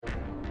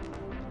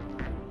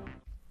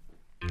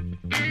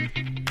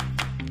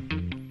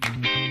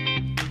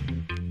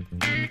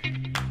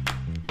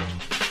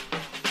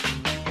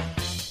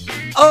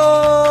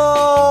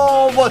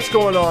Oh, what's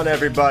going on,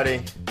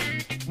 everybody?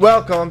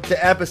 Welcome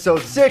to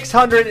episode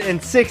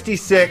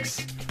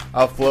 666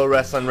 of Flow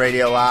Wrestling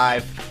Radio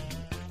Live.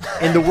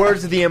 In the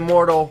words of the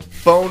immortal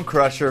Bone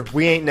Crusher,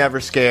 we ain't never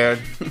scared.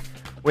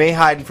 We ain't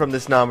hiding from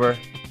this number.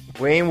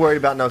 We ain't worried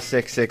about no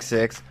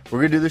 666.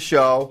 We're going to do the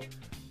show.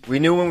 We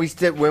knew when we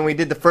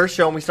did the first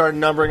show and we started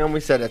numbering them, we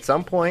said at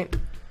some point,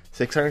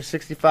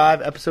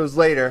 665 episodes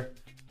later,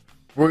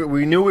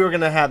 we knew we were going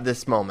to have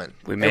this moment.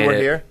 We made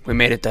it. Here. We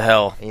made it to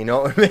hell. And you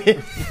know what we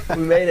made?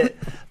 We made it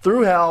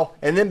through hell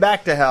and then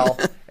back to hell.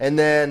 And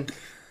then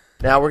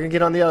now we're going to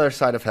get on the other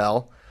side of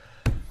hell.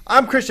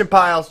 I'm Christian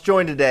Piles,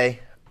 joined today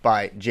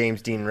by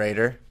James Dean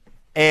Rader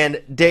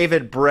and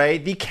David Bray,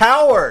 the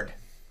coward.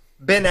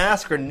 Ben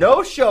Asker,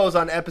 no shows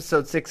on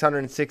episode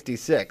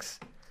 666.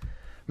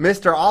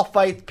 Mr. I'll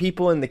fight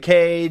people in the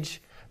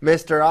cage.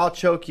 Mr. I'll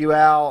choke you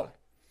out.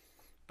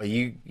 But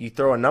you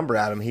throw a number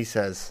at him, he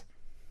says,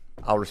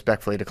 I'll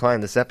respectfully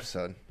decline this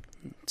episode.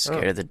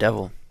 Scared of the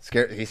devil.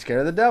 He's scared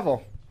of the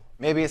devil.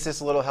 Maybe it's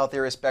just a little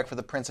healthier respect for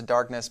the Prince of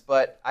Darkness,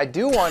 but I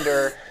do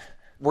wonder,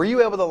 were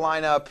you able to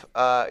line up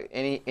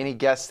any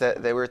guests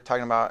that they were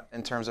talking about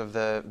in terms of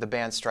the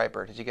band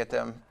Stryper? Did you get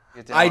them?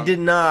 I did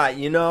not,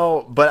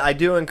 but I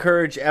do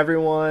encourage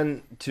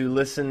everyone to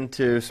listen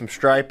to some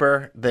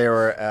Stryper. They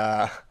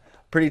were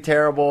pretty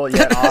terrible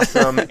yet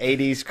awesome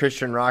 80s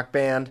Christian rock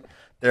band.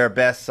 Their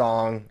best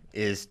song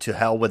is "To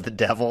Hell with the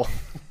Devil,"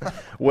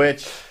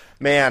 which,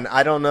 man,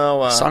 I don't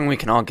know. Song we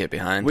can all get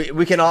behind.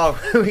 We can all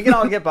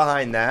get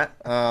behind that.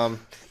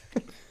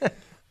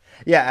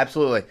 Yeah,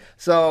 absolutely.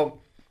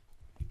 So,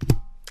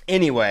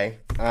 anyway,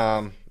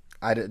 the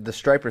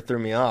Stryper threw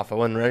me off. I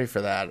wasn't ready for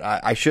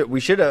that.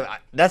 We should have.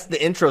 That's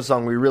the intro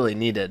song we really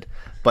needed.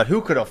 But who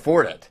could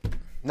afford it?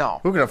 No.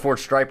 Who can afford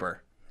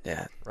Stryper?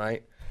 Yeah.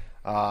 Right.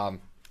 But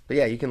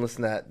yeah, you can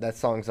listen to that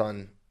song's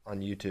on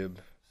YouTube.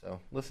 So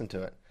listen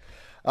to it.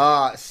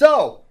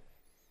 So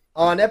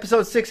on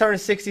episode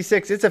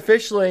 666, it's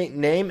officially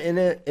Name,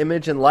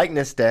 Image, and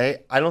Likeness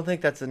Day. I don't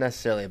think that's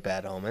necessarily a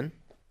bad omen.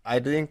 I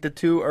think the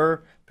two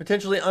are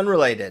potentially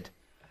unrelated.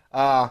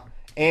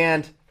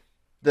 And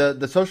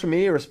the social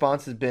media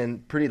response has been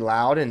pretty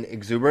loud and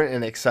exuberant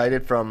and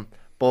excited from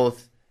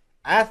both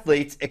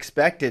athletes,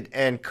 expected,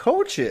 and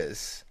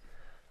coaches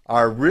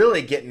are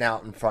really getting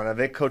out in front of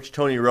it. Coach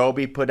Tony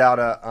Roby put out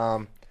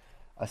a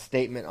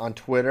statement on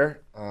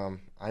Twitter.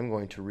 I'm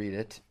going to read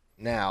it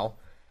now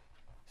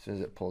as soon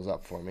as it pulls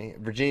up for me.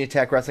 Virginia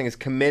Tech Wrestling is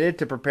committed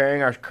to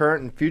preparing our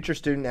current and future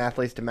student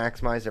athletes to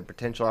maximize their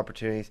potential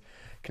opportunities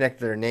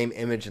connected to their name,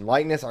 image, and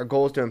likeness. Our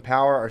goal is to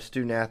empower our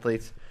student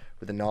athletes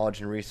with the knowledge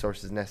and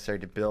resources necessary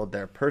to build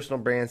their personal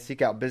brands,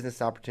 seek out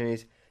business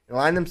opportunities, and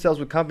align themselves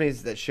with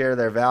companies that share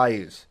their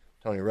values.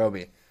 Tony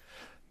Roby.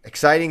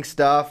 Exciting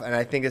stuff, and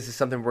I think this is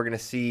something we're going to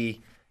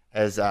see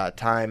as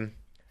time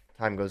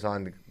goes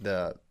on.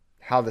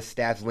 How the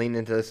staffs lean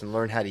into this and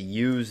learn how to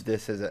use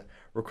this as a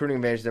recruiting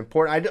advantage is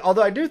important.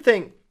 Although I do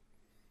think,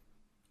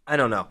 I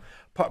don't know,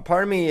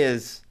 part of me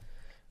is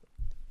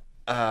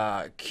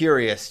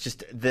curious.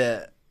 Just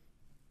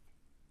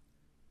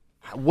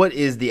what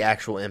is the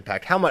actual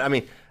impact? How much? I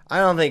mean, I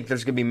don't think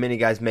there's going to be many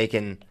guys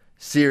making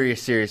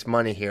serious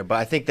money here, but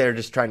I think they're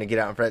just trying to get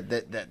out in front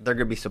that they're going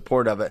to be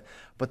supportive of it.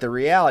 But the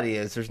reality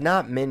is, there's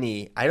not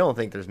many. I don't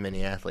think there's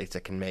many athletes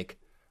that can make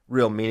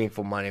real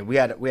meaningful money. We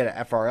had an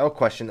FRL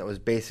question that was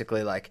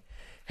basically like,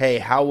 hey,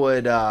 how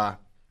would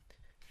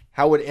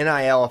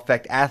NIL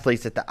affect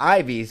athletes at the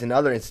Ivies and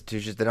other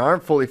institutions that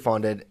aren't fully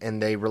funded and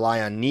they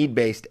rely on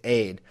need-based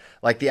aid?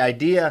 Like the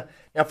idea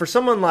now for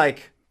someone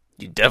like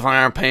you definitely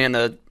aren't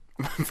paying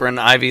for an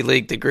Ivy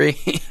League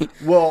degree.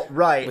 Well,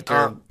 right, with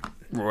your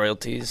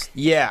royalties.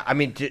 Yeah, I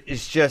mean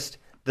it's just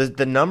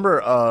the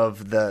number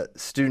of the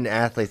student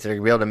athletes that are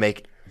going to be able to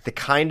make the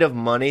kind of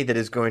money that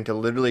is going to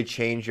literally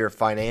change your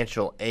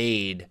financial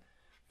aid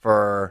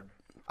for,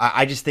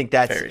 I just think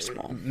that's very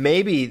small.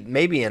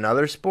 Maybe in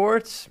other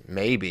sports,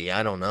 maybe,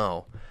 I don't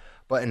know.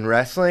 But in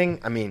wrestling,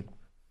 I mean,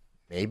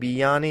 maybe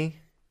Yanni,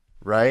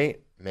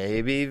 right?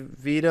 Maybe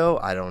Vito,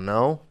 I don't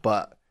know.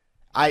 But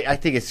I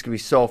think it's going to be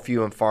so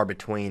few and far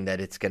between that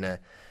it's going to,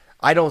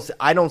 I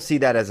don't see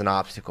that as an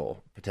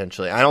obstacle,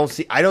 potentially. I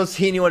don't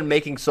see anyone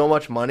making so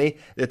much money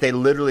that they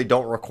literally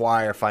don't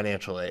require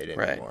financial aid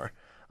anymore. Right.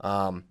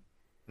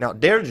 Now,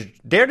 dare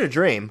to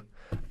dream,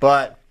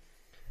 but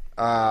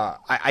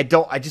I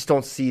just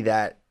don't see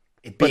that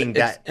it being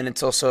that. And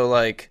it's also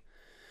like,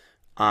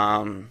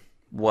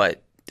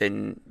 what?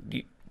 Then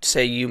you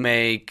say you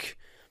make,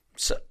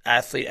 so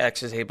athlete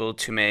X is able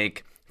to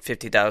make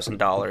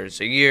 $50,000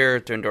 a year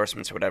through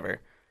endorsements or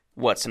whatever.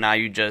 What? So now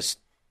you just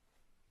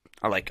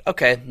are like,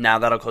 okay, now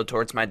that'll go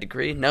towards my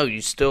degree. No, you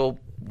still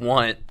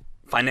want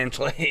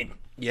financial aid.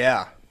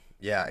 Yeah,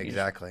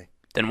 exactly.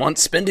 Then want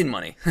spending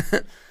money.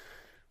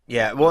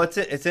 Yeah, well,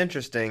 it's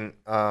interesting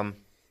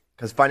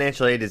because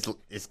financial aid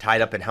is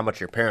tied up in how much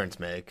your parents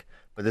make,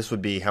 but this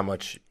would be how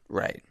much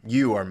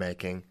you are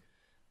making.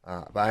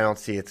 But I don't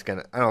see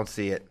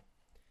it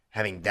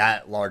having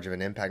that large of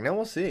an impact. Now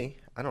we'll see.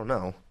 I don't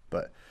know,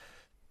 but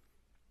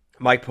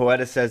Mike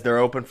Poeta says they're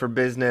open for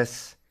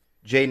business.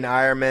 Jaden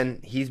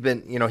Ironman, he's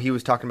been, he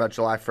was talking about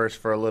July 1st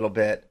for a little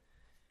bit.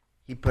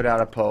 He put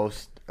out a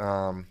post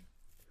that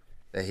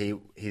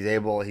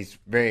he's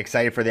very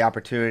excited for the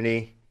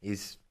opportunity.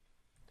 He's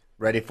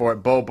ready for it.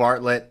 Bo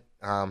Bartlett,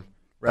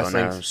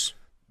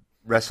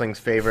 wrestling's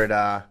favorite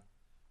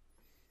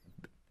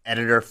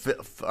editor,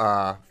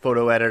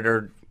 photo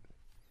editor,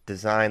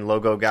 design,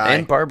 logo guy.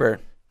 And Barber.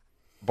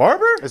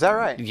 Barber? Is that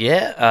right?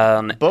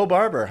 Yeah. Bo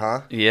Barber,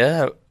 huh?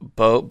 Yeah.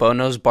 Bo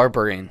knows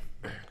barbering.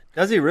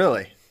 Does he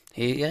really?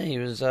 He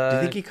was. Do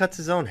you think he cuts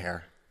his own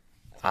hair?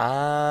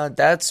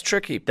 That's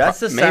tricky. That's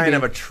the sign Maybe.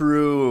 of a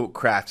true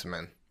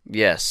craftsman.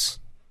 Yes.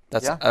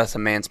 That's a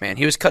man's man.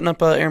 He was cutting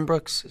up Aaron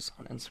Brooks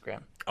on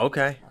Instagram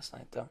Okay. last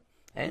night, though.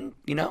 And,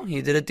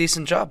 he did a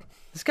decent job.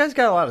 This guy's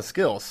got a lot of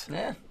skills.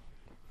 Yeah.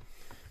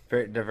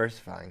 Very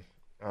diversifying.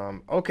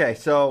 Okay,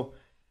 so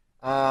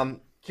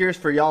curious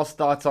for y'all's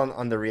thoughts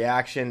on the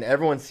reaction.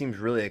 Everyone seems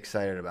really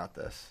excited about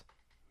this.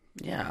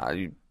 Yeah,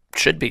 you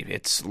should be.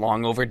 It's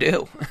long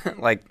overdue.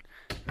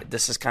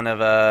 This is kind of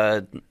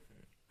a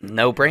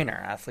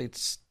no-brainer.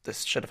 Athletes,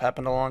 this should have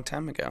happened a long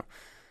time ago.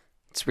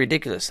 It's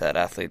ridiculous that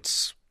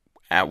athletes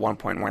at one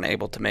point weren't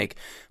able to make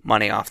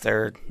money off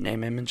their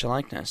name, image, and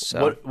likeness.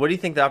 So, What do you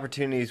think the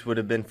opportunities would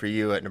have been for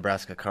you at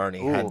Nebraska Kearney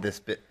had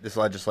this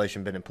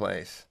legislation been in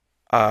place?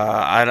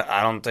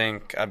 I don't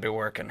think I'd be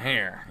working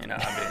here.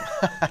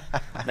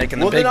 I'd be making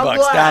the Well, big then I'm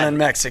bucks glad. down in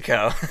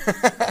Mexico.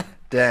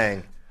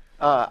 Dang.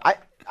 I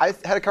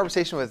had a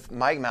conversation with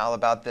Mike Mal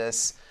about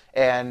this,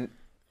 and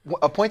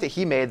a point that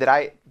he made that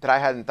I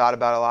hadn't thought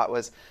about a lot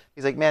was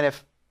he's like, man,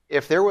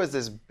 if there was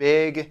this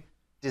big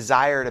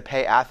desire to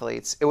pay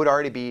athletes, it would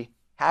already be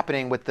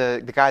happening with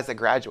the guys that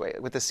graduate,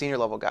 with the senior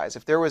level guys.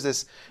 If there was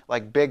this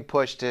big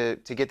push to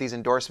get these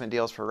endorsement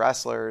deals for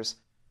wrestlers,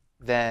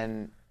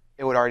 then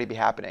it would already be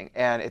happening,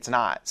 and it's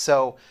not.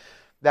 So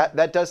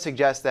that does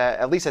suggest that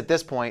at least at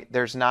this point,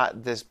 there's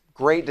not this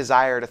great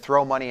desire to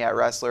throw money at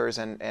wrestlers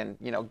and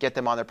get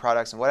them on their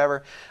products and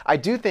whatever. I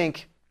do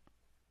think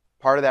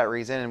part of that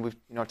reason, and we've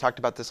talked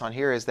about this on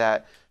here, is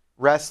that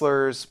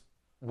wrestlers'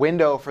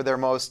 window for their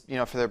most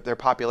for their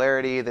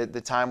popularity,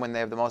 the time when they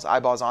have the most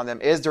eyeballs on them,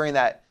 is during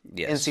that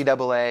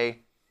NCAA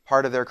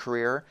part of their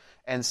career.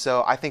 And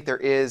so I think there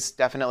is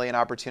definitely an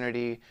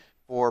opportunity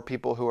for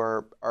people who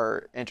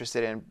are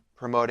interested in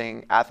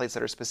promoting athletes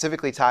that are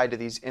specifically tied to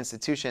these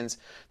institutions.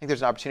 I think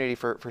there's an opportunity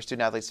for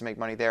student athletes to make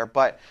money there.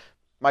 But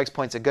Mike's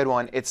point's a good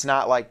one. It's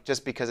not like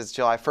just because it's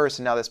July 1st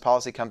and now this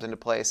policy comes into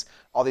place,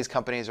 all these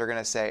companies are going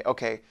to say,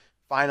 okay,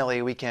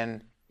 finally we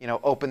can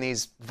open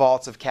these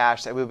vaults of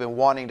cash that we've been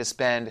wanting to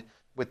spend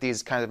with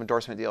these kinds of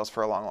endorsement deals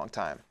for a long, long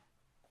time.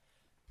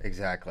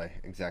 Exactly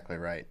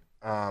right.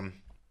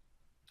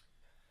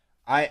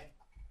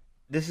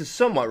 This is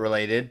somewhat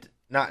related,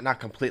 not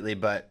completely,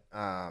 but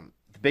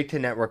the Big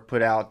Ten Network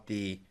put out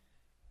the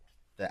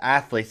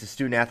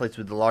student athletes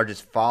with the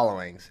largest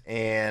followings,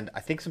 and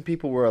I think some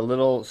people were a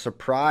little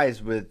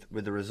surprised with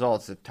the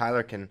results. If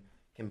Tyler can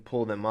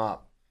pull them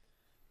up.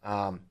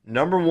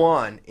 Number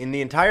one in the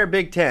entire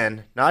Big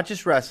Ten, not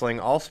just wrestling,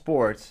 all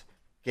sports,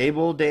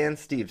 Gable Dan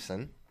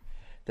Steveson.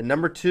 The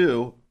number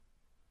two,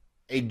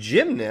 a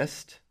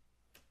gymnast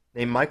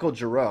named Michael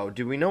Giroux.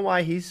 Do we know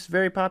why he's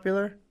very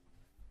popular?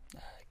 I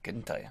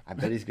couldn't tell you. I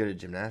bet he's good at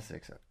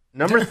gymnastics.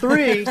 Number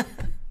three,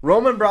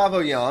 Roman Bravo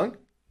Young.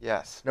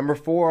 Yes. Number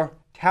four,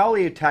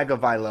 Tauli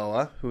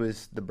Tagovailoa, who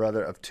is the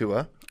brother of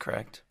Tua.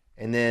 Correct.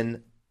 And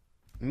then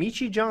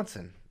Michi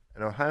Johnson,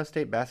 an Ohio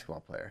State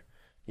basketball player.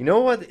 You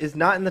know what is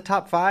not in the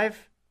top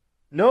five?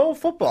 No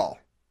football.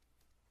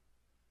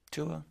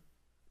 Tua.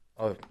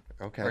 Oh,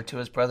 okay. Or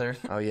Tua's brother.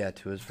 Oh, yeah,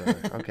 Tua's brother.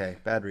 Okay,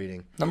 bad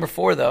reading. Number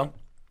 4, though.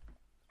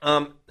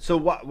 So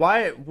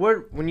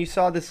when you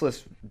saw this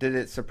list, did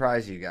it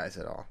surprise you guys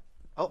at all?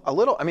 Oh, a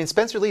little. I mean,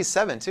 Spencer Lee's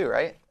 7 too,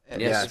 right?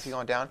 Yes. If you're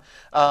going down.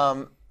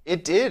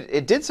 It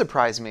did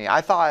surprise me.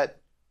 I thought,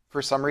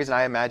 for some reason,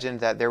 I imagined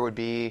that there would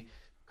be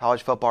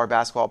college football or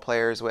basketball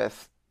players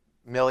with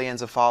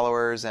millions of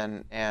followers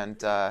and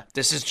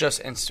This is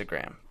just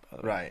Instagram.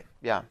 Right.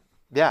 Yeah.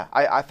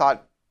 I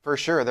thought for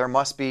sure there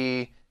must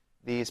be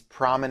these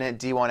prominent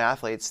D1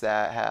 athletes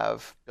that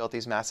have built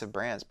these massive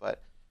brands,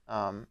 but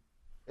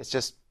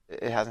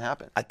it hasn't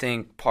happened. I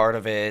think part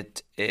of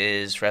it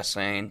is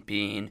wrestling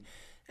being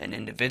an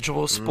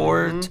individual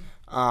sport,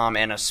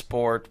 and a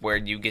sport where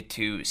you get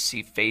to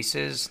see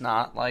faces,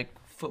 not like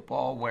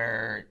football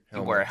where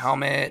you wear a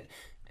helmet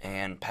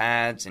and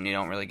pads and you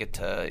don't really get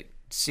to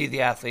see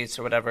the athletes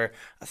or whatever.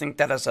 I think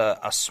that has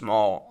a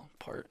small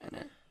part in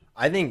it.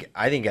 I think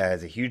it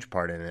has a huge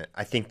part in it.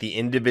 I think the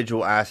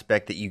individual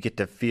aspect that you get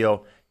to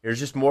feel, there's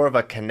just more of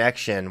a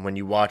connection when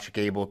you watch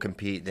Gable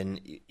compete than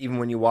even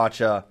when you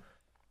watch a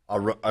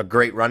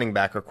great running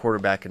back or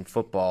quarterback in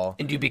football.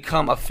 And you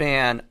become a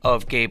fan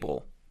of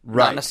Gable,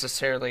 Right. not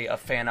necessarily a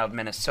fan of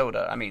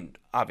Minnesota. I mean,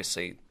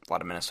 obviously a lot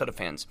of Minnesota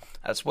fans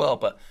as well,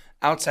 but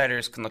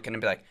outsiders can look in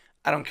and be like,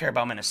 I don't care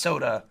about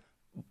Minnesota,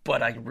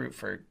 but I root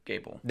for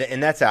Gable.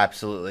 And that's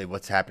absolutely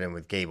what's happening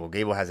with Gable.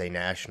 Gable has a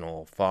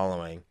national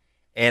following.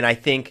 And I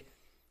think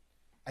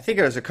I think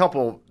there's a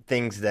couple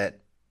things that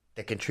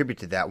contribute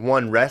to that.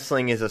 One,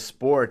 wrestling is a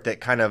sport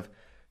that kind of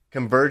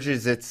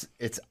converges its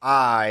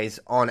eyes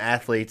on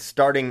athletes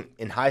starting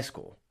in high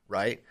school,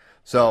 right?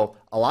 So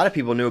a lot of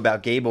people knew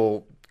about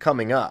Gable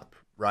coming up,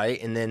 right?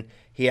 And then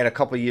he had a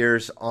couple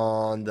years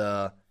on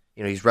the,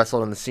 he's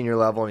wrestled on the senior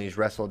level and he's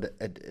wrestled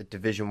at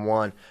Division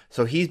I.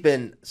 So he's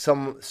been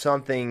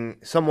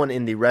someone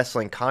in the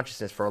wrestling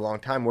consciousness for a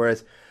long time.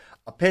 Whereas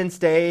a Penn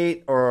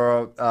State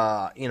or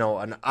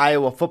an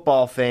Iowa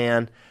football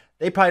fan,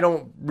 they probably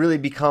don't really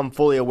become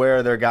fully aware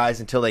of their guys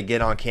until they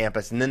get on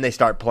campus, and then they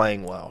start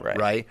playing well,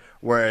 right?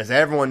 Whereas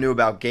everyone knew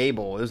about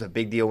Gable. It was a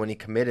big deal when he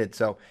committed.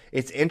 So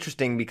it's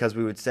interesting because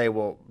we would say,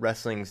 well,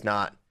 wrestling's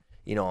not,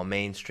 a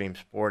mainstream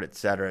sport, et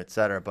cetera, et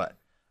cetera. But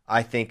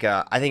I think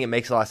it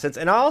makes a lot of sense.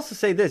 And I'll also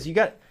say this: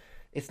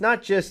 it's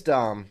not just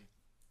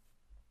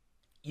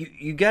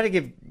you got to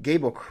give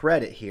Gable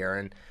credit here,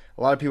 and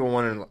a lot of people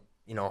wondering,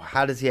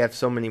 how does he have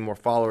so many more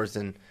followers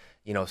than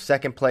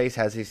second place?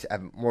 Has he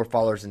have more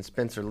followers than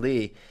Spencer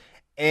Lee?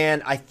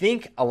 And I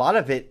think a lot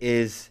of it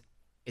is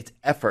it's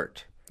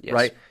effort,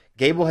 right?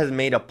 Gable has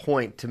made a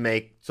point to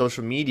make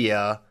social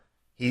media.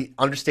 He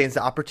understands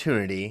the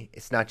opportunity.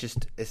 It's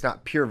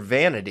not pure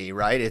vanity,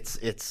 right?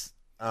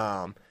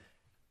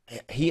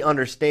 He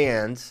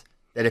understands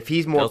that if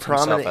he's more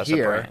prominent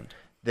here,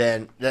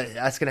 then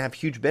that's going to have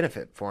huge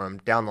benefit for him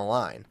down the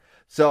line.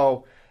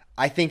 So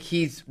I think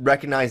he's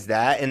recognized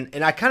that,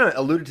 and I kind of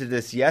alluded to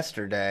this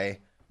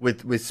yesterday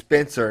with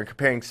Spencer and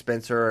comparing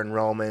Spencer and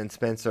Roman,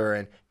 Spencer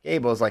and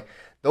Gable. Is like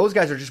those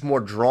guys are just more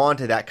drawn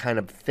to that kind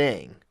of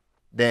thing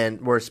than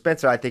where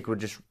Spencer, I think, would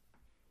just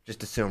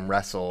assume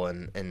wrestle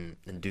and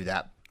do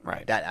that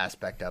that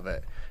aspect of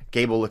it.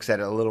 Gable looks at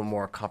it a little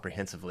more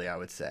comprehensively, I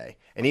would say.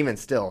 And even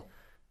still,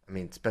 I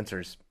mean,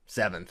 Spencer's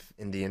 7th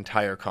in the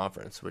entire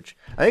conference, which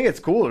I think it's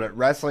cool that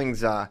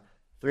wrestling's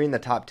 3 in the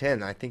top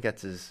 10. I think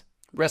that's his.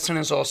 Wrestling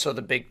is also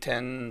the Big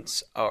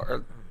Ten's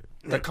or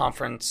the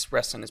conference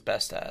wrestling is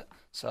best at.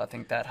 So I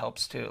think that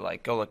helps too.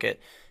 Like, go look at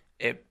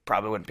it.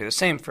 Probably wouldn't be the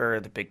same for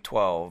the Big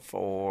 12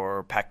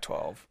 or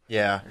Pac-12.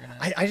 Yeah,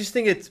 I just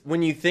think it's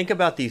when you think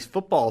about these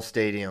football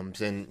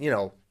stadiums and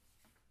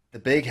the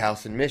Big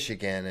House in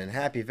Michigan and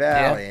Happy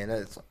Valley and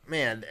it's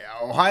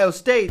Ohio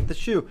State, the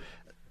shoe.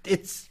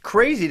 It's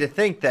crazy to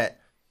think that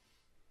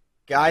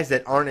guys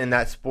that aren't in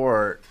that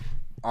sport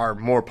are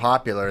more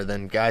popular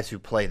than guys who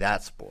play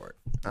that sport.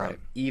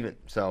 Even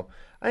so,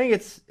 I think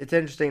it's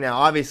interesting now.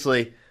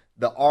 Obviously,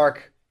 the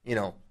arc,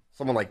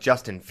 someone like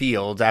Justin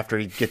Fields after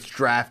he gets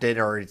drafted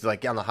or he's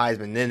like on the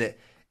Heisman, then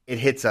it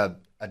hits a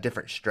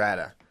different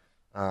strata.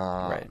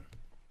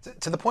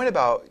 To the point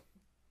about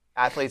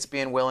athletes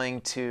being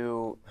willing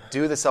to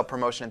do the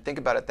self-promotion and think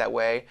about it that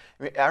way.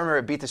 I remember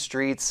at Beat the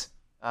Streets,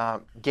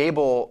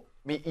 Gable,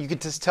 you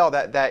could just tell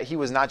that he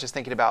was not just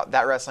thinking about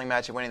that wrestling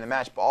match and winning the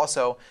match, but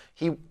also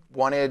he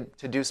wanted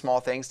to do small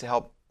things to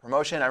help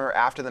promotion. I remember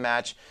after the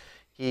match,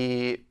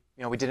 we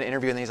did an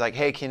interview and he's like,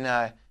 "Hey,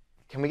 can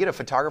we get a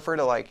photographer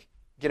to like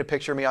get a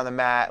picture of me on the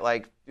mat?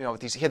 Like, he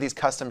had these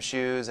custom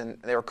shoes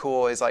and they were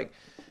cool." He's like,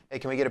 "Hey,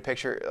 can we get a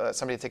picture?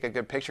 Somebody to take a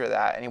good picture of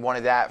that?" And he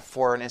wanted that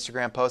for an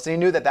Instagram post, and he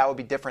knew that would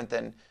be different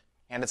than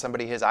handing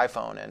somebody his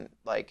iPhone and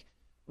like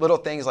little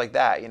things like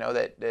that.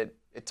 That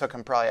it took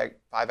him probably like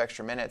 5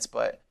 extra minutes,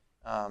 but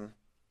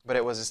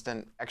it was just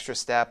an extra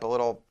step, a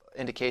little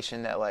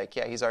indication that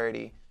he's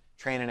already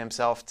training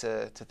himself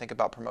to think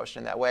about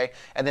promotion in that way.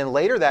 And then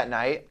later that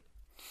night,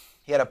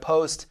 he had a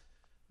post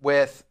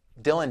with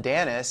Dylan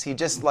Dennis. He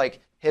just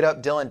hit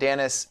up Dylan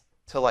Dennis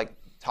to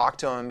talk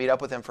to him and meet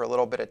up with him for a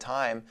little bit of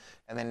time.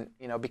 And then,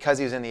 because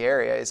he was in the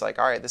area, he's like,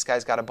 all right, this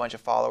guy's got a bunch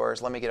of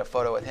followers. Let me get a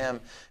photo with him,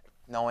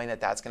 knowing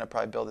that that's going to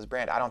probably build his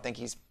brand. I don't think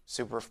he's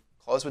super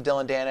close with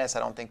Dylan Dennis. I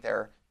don't think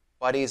they're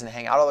buddies and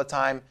hang out all the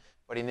time.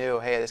 But he knew,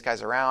 hey, this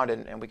guy's around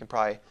and we can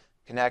probably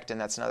connect, and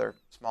that's another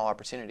small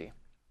opportunity.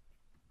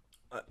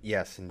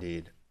 Yes,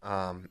 indeed.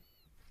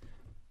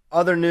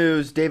 Other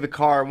news, David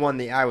Carr won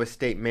the Iowa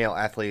State Male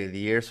Athlete of the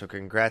Year, so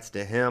congrats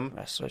to him.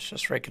 So it's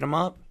just raking him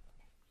up.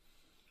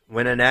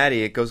 Win a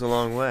natty, it goes a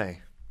long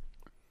way.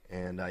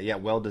 And,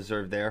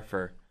 well-deserved there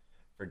for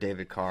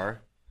David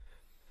Carr.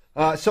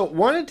 So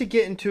wanted to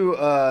get into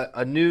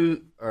a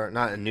new, or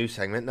not a new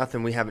segment,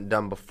 nothing we haven't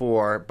done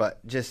before,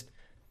 but just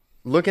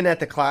looking at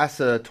the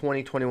class of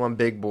 2021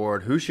 big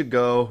board, who should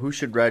go, who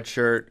should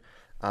redshirt.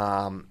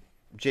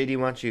 JD,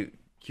 why don't you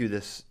cue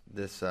this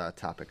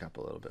topic up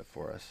a little bit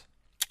for us?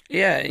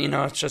 Yeah,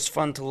 it's just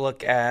fun to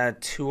look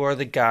at who are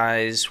the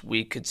guys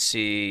we could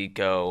see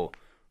go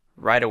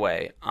right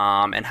away,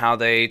 and how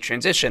they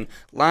transition.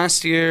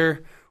 Last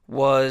year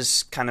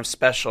was kind of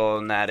special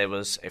in that it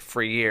was a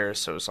free year,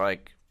 so it was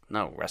like,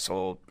 no,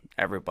 wrestle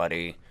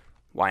everybody,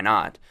 why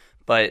not?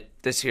 But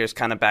this year's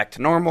kind of back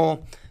to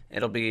normal.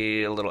 It'll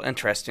be a little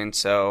interesting,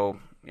 so,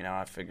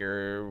 I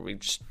figure we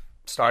just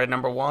start at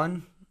number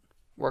 1,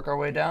 work our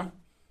way down.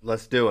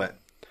 Let's do it.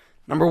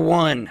 Number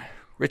 1,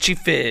 Richie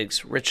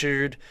Figs,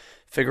 Richard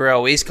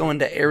Figueroa. He's going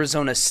to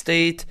Arizona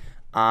State.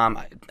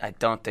 I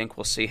don't think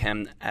we'll see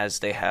him as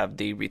they have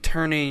the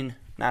returning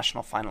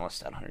national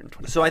finalist at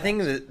 120. So I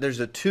think that there's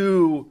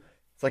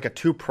it's like a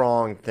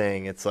two-pronged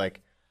thing. It's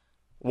like,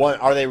 one,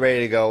 are they ready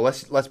to go?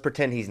 Let's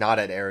pretend he's not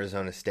at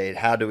Arizona State.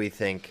 How do we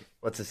think?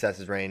 Let's assess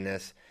his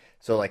readiness.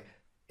 So, like,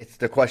 it's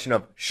the question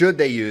of, should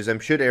they use him?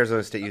 Should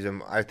Arizona State use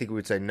him? I think we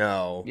would say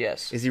no.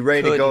 Yes. Is he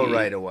ready to go he?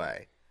 right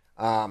away?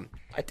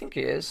 I think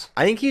he is.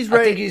 I think he's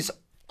ready. I think he's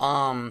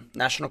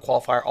national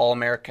qualifier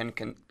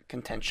All-American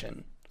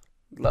contention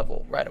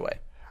level right away.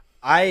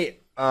 I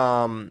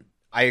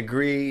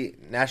agree.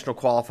 National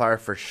qualifier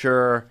for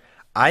sure.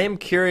 I am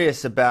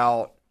curious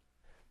about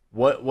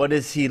what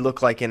does he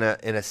look like in a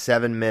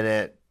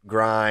 7-minute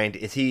grind?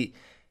 Is he?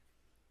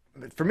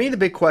 For me, the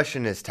big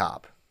question is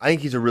top. I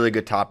think he's a really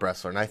good top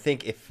wrestler, and I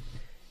think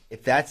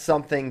if that's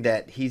something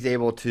that he's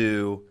able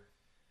to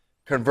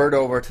convert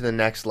over to the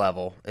next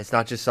level, it's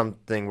not just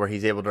something where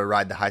he's able to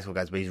ride the high school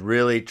guys, but he's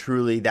really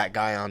truly that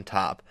guy on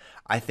top.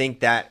 I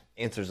think that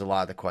answers a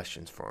lot of the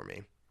questions for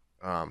me.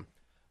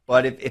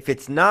 But if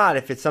it's not,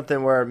 if it's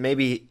something where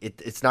maybe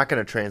it's not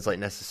going to translate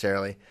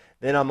necessarily,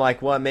 then I'm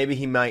like, well, maybe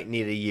he might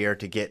need a year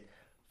to get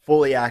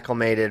fully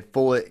acclimated,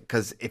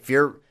 because if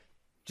you're,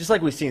 just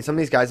like we've seen, some of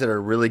these guys that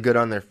are really good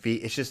on their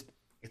feet,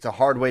 it's a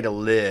hard way to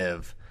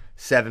live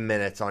 7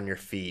 minutes on your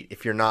feet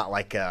if you're not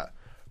like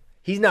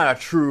he's not a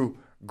true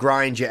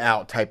grind you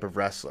out type of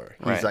wrestler.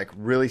 He's Right. like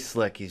really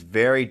slick. He's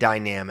very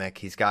dynamic.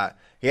 He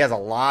has a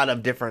lot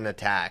of different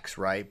attacks,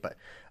 right? But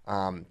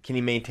can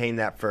he maintain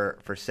that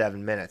for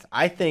 7 minutes?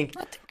 I think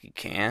he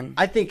can.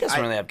 I think he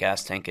doesn't really have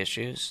gas tank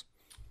issues.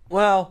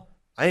 Well,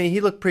 I mean,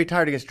 he looked pretty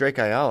tired against Drake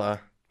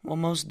Ayala. Well,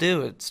 most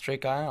do. It's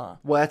Drake Ayala.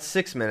 Well, that's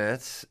 6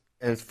 minutes,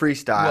 and it's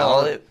freestyle.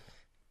 Well,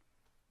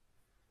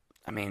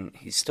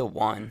 he still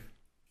won.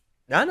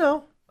 I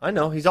know.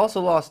 He's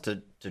also lost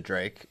to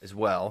Drake as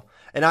well,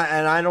 and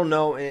I don't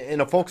know in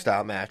a folk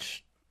style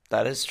match.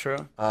 That is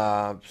true.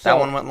 That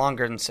one went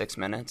longer than 6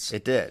 minutes.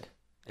 It did.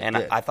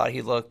 I thought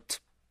he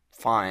looked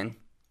fine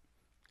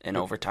in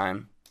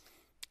overtime.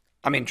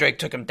 I mean, Drake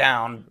took him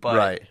down, but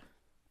right.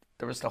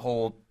 There was the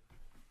whole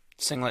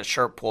singlet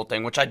shirt pull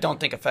thing, which I don't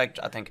think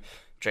affected. I think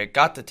Drake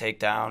got the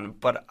takedown,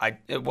 but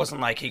it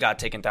wasn't like he got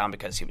taken down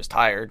because he was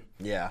tired.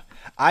 Yeah,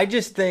 I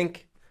just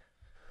think.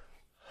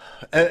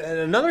 And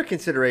another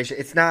consideration,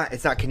 it's not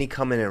can he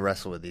come in and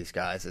wrestle with these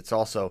guys? It's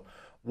also,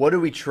 what do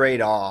we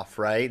trade off,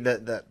 right?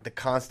 The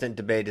constant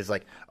debate is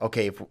like,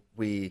 okay, if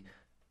we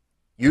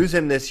use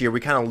him this year, we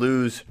kind of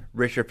lose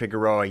Richard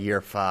Figueroa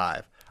year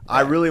 5. Yeah.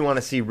 I really want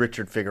to see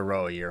Richard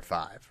Figueroa year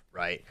 5,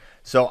 right?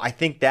 So I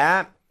think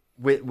that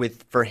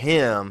with for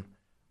him,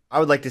 I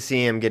would like to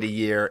see him get a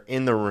year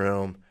in the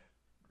room,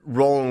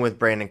 rolling with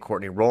Brandon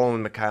Courtney, rolling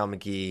with Mikhail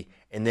McGee,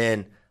 and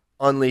then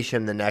unleash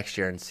him the next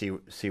year and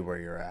see where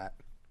you're at.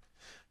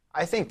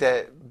 I think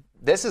that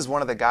this is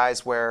one of the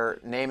guys where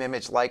name,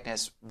 image,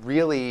 likeness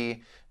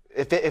really,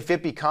 if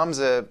it becomes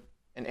an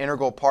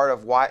integral part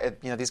of why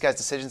these guys'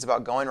 decisions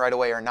about going right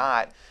away or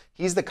not,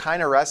 he's the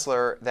kind of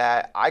wrestler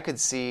that I could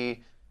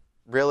see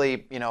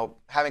really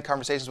having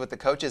conversations with the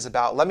coaches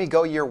about, let me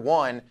go year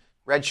 1,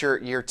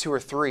 redshirt year 2 or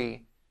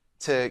 3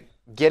 to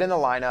get in the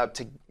lineup,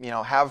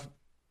 to have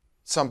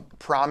some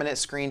prominent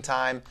screen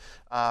time,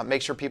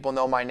 make sure people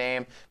know my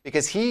name,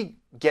 because he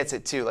gets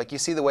it too. Like, you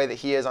see the way that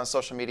he is on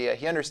social media.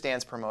 He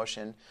understands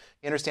promotion.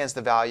 He understands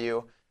the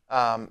value.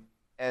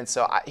 And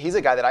so he's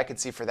a guy that I could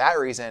see for that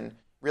reason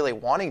really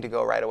wanting to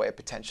go right away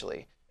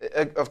potentially.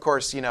 Of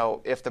course,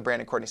 if the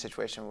Brandon Courtney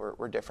situation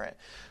were different.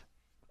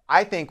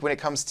 I think when it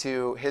comes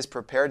to his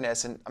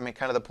preparedness, and I mean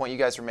kind of the point you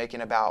guys were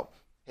making about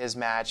his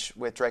match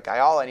with Drake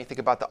Ayala, and you think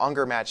about the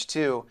Unger match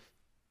too,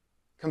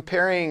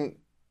 comparing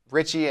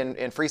Richie in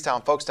freestyle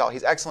and folk style,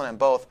 he's excellent in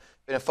both.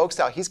 But in folk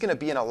style, he's going to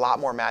be in a lot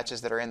more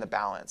matches that are in the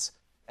balance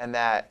and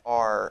that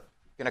are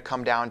going to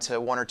come down to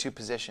 1 or 2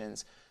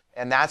 positions.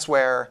 And that's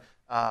where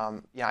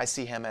I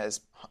see him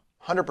as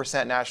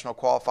 100% national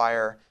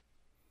qualifier.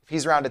 If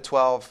he's rounded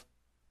 12,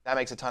 that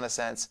makes a ton of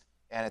sense,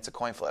 and it's a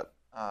coin flip.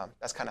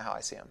 That's kind of how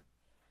I see him.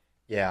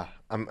 Yeah,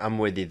 I'm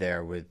with you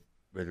there with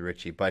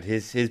Richie. But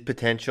his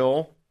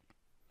potential,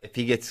 if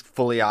he gets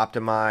fully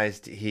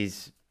optimized,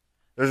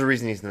 there's a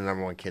reason he's the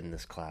number 1 kid in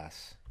this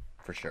class,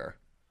 for sure.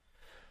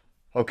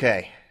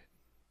 Okay,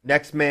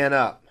 next man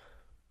up.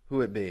 Who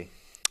would it be?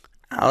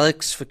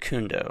 Alex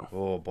Facundo.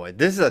 Oh boy,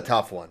 this is a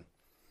tough one.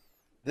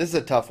 This is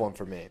a tough one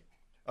for me.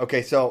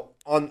 Okay, so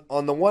on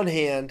the one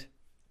hand,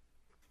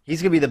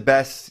 he's gonna be the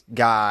best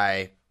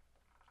guy.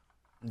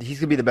 He's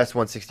gonna be the best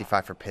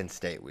 165 for Penn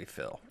State. We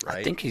feel, right?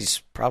 I think he's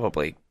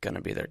probably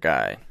gonna be their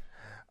guy.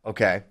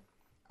 Okay,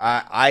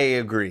 I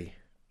agree.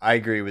 I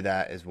agree with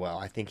that as well.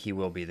 I think he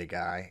will be the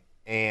guy,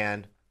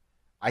 and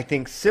I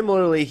think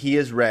similarly he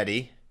is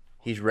ready.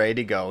 He's ready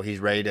to go. He's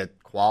ready to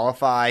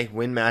qualify,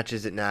 win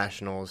matches at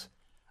nationals.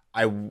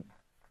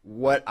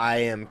 What I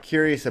am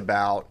curious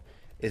about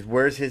is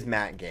where's his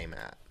mat game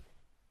at?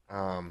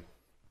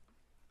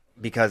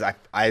 Because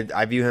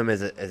I view him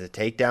as a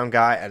takedown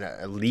guy, an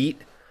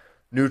elite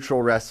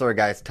neutral wrestler, a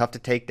guy that's tough to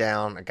take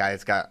down, a guy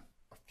that's got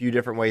a few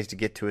different ways to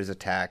get to his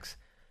attacks.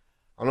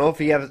 I don't know if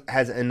he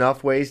has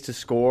enough ways to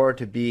score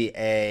to be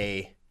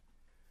a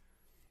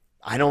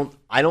I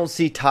don't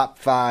see top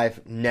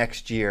 5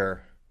 next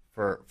year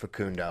for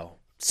Facundo.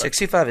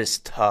 65 is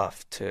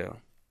tough too.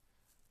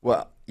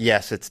 Well,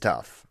 yes, it's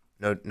tough.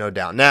 No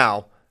doubt.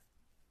 Now,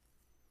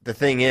 the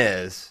thing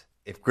is,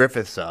 if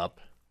Griffith's up,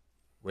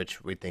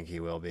 which we think he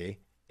will be,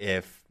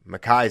 if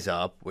Mackay's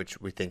up, which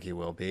we think he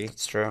will be,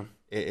 It's true.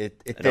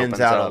 it thins opens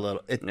out up. a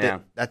little. Yeah.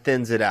 That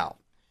thins it out.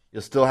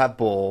 You'll still have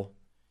Bull.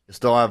 You'll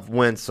still have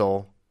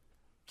Wenzel,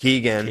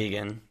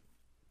 Keegan.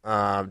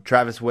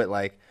 Travis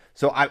Whitlake.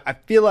 So I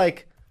feel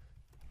like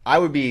I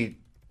would be,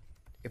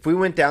 if we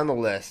went down the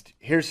list,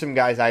 here's some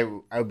guys I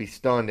would be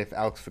stunned if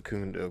Alex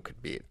Facundo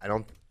could beat.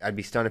 I'd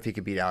be stunned if he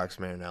could beat Alex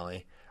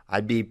Marinelli.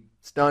 I'd be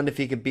stunned if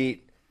he could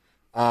beat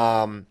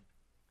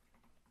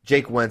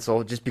Jake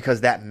Wenzel, just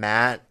because that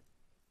mat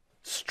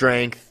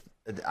strength,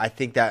 I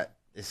think that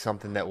is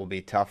something that will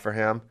be tough for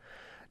him.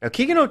 Now,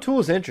 Keegan O'Toole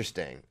is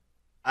interesting.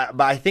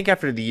 But I think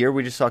after the year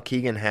we just saw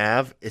Keegan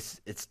have, it's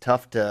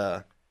tough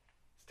to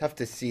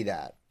see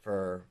that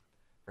for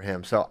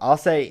him. So I'll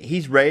say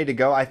he's ready to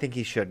go. I think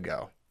he should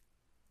go,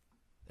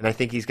 and I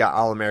think he's got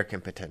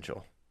All-American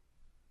potential.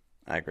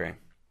 I agree.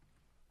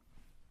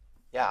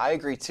 Yeah, I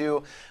agree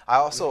too.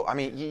 I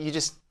mean, you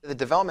just, the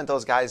development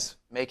those guys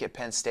make at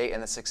Penn State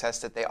and the success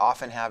that they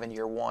often have in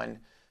year one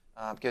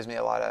gives me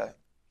a lot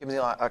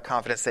of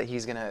confidence that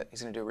he's gonna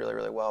do really,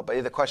 really well.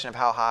 But the question of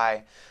how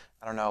high,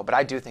 I don't know. But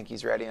I do think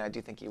he's ready, and I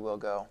do think he will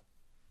go.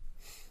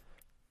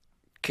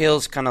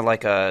 Kale's kind of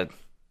like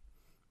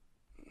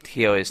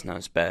he always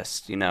knows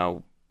best. You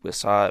know, we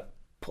saw it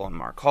pulling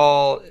Mark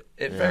Hall.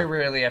 It very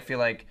rarely, I feel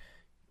like,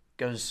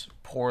 goes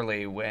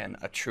poorly when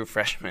a true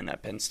freshman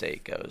at Penn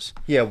State goes.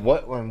 Yeah,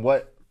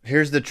 what?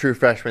 Here's the true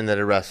freshman that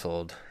had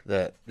wrestled,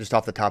 that just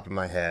off the top of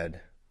my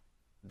head.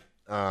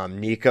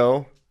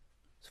 Nico,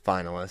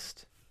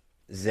 finalist.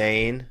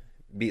 Zane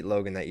beat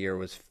Logan that year,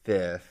 was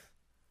 5th.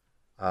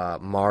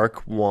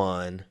 Mark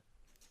won.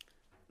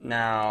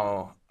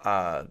 Now,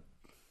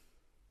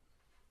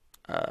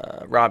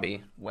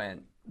 Robbie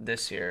went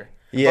this year.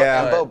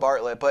 Yeah, And Bo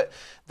Bartlett, but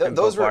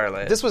those were.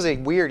 Bartlett. This was a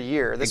weird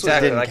year. This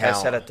Exactly, didn't like I count.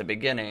 said at the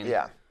beginning.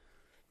 Yeah.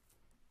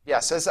 Yeah.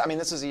 So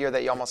this was a year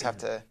that you almost have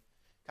to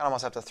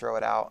throw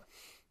it out.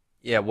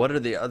 Yeah, what are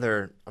the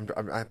other?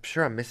 I'm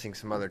sure I'm missing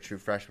some other true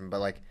freshmen, but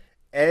like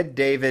Ed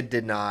David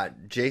did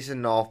not,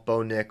 Jason Nolf,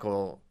 Bo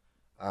Nickel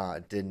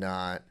did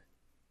not,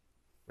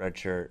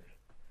 redshirt.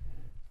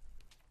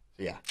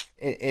 So yeah.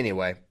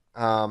 Anyway,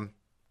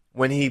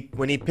 when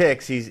he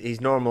picks, he's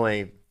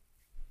normally,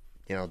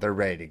 they're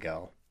ready to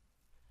go.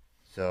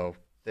 So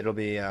it'll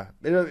be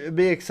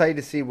exciting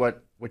to see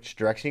which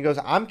direction he goes.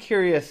 I'm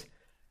curious.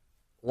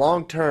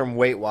 Long term,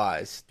 weight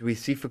wise, do we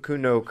see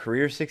Facundo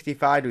career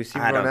 65? Do we see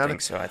him I run don't out?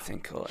 think so. I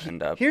think he'll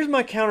end up. Here's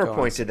my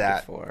counterpoint to that.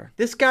 64.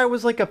 This guy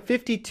was like a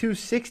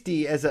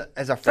 52-60 as a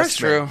freshman. That's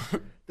true.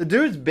 The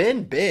dude's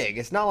been big.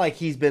 It's not like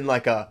he's been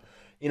like a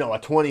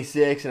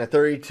 26 and a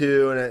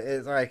 32, and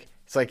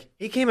it's like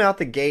he came out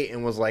the gate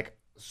and was like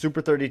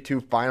Super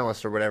 32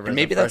 finalist or whatever. And as a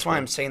maybe that's why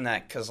freshman. I'm saying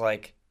that, because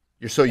like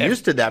You're so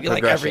used to that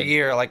progression. like every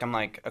year, like I'm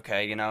like,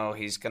 okay,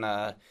 he's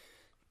gonna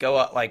go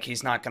up. Like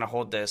he's not gonna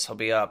hold this. He'll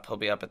be up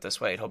at this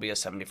weight. He'll be a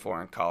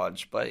 74 in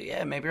college. But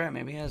yeah, maybe right.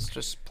 Maybe he has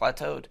just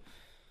plateaued.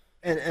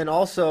 And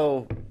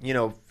also,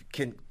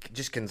 can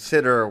just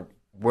consider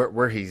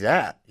where he's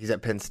at. He's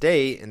at Penn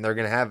State, and they're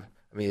gonna have.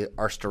 I mean,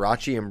 are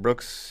Starachi and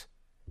Brooks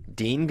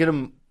Dean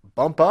gonna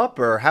bump up,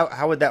 or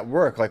how would that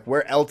work? Like,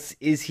 where else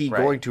is he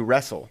going to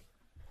wrestle?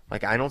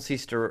 Like, I don't see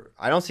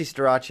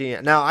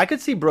Starachi. Now, I could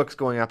see Brooks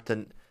going up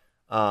to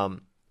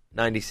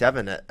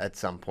 97 at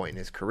some point in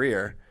his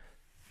career,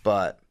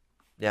 but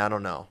yeah, I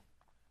don't know.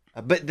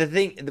 But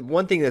the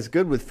one thing that's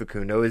good with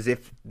Facundo is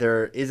if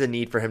there is a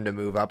need for him to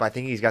move up, I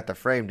think he's got the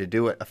frame to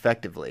do it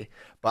effectively.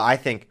 But I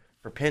think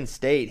for Penn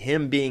State,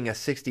 him being a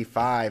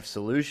 65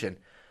 solution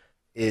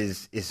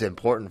is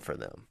important for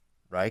them,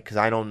 right? Because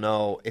I don't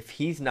know if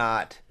he's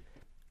not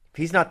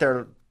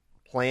their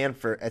plan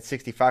at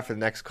 65 for the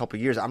next couple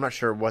of years. I'm not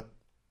sure what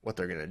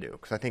they're gonna do,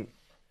 because I think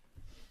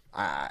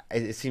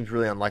it seems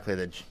really unlikely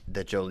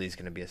that Joe Lee's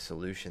gonna be a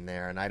solution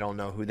there, and I don't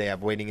know who they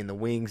have waiting in the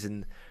wings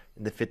in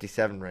the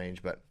 57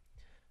 range, but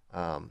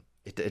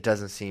it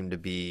doesn't seem to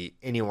be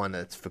anyone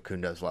that's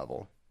Facundo's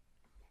level.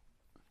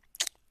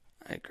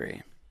 I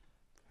agree.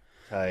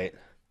 Right.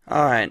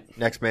 All right.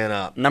 Next man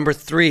up. Number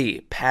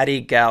 3,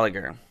 Paddy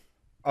Gallagher.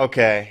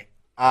 Okay.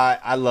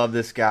 I love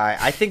this guy.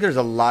 I think there's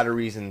a lot of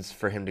reasons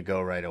for him to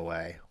go right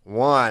away.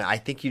 One, I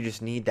think you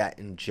just need that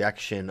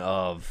injection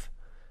of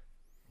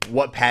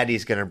what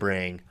Paddy's going to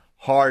bring.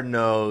 Hard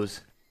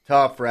nose,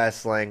 tough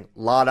wrestling,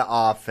 a lot of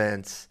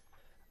offense.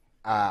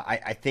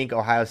 I think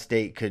Ohio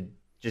State could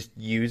just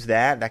use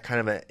that kind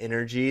of an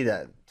energy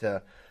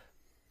to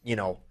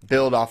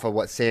build off of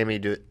what Sammy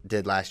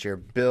did last year,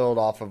 build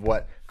off of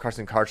what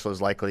Carson Karchla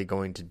is likely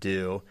going to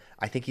do.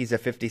 I think he's a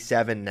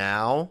 57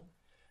 now.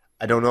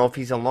 I don't know if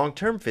he's a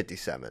long-term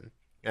 57.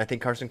 And I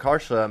think Carson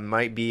Karchla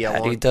might be a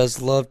Paddy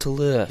does love to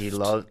lift.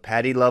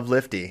 Paddy love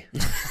lifty,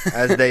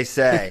 as they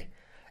say.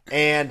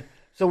 And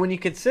so when you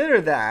consider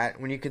that,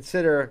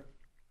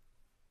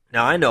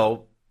 now I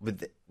know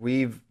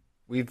we've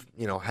we've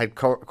had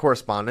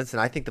correspondence,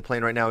 and I think the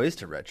plan right now is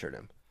to redshirt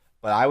him,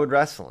 but I would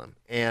wrestle him,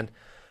 and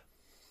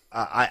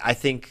I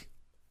think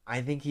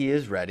he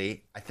is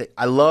ready.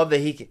 I love that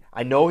he can.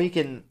 I know he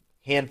can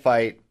hand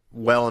fight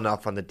well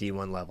enough on the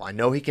D1 level. I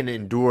know he can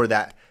endure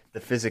the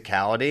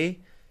physicality,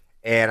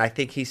 and I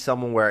think he's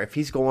someone where if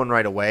he's going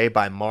right away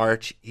by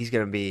March, he's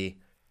going to be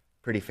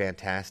pretty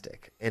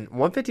fantastic. And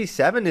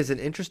 157 is an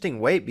interesting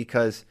weight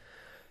because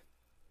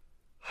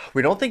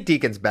we don't think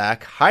Deacon's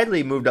back.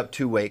 Hidley moved up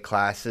 2 weight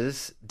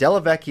classes.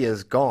 Delavecchia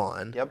is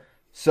gone. Yep.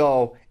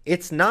 So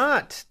it's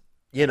not,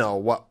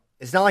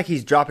 it's not like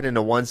he's dropping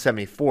into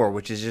 174,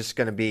 which is just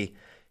going to be,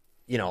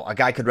 a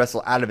guy could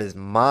wrestle out of his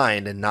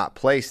mind and not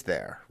place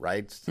there,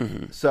 right?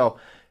 Mm-hmm. So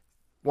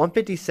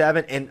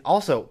 157, and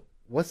also,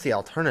 what's the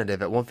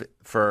alternative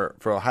for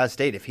Ohio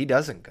State if he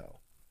doesn't go?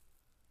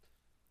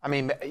 I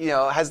mean,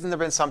 hasn't there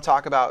been some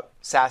talk about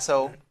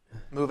Sasso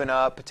moving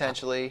up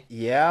potentially?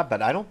 Yeah,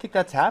 but I don't think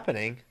that's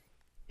happening.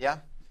 Yeah.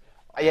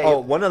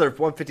 One other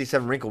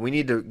 157 wrinkle. We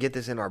need to get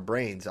this in our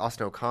brains.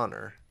 Austin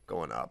O'Connor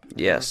going up.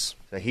 Yes.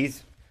 So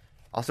he's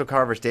Austin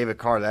O'Connor versus David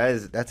Carr.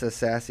 That's a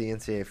sassy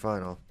NCAA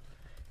final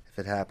if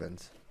it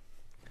happens.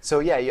 So,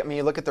 yeah,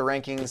 you look at the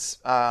rankings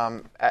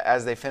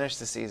as they finish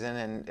the season,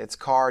 and it's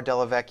Carr,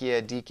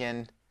 Delavecchia,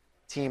 Deacon,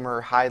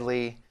 Teamer,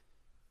 Hidley.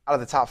 Out of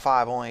the top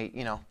 5,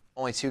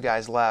 only 2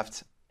 guys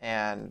left.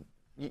 And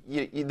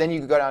then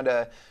you go down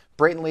to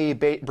Brayton Lee,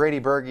 Brady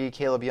Berge,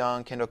 Caleb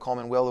Young, Kendall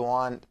Coleman, Will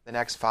Luan, the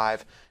next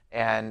 5.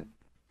 And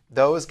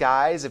those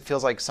guys, it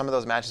feels like some of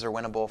those matches are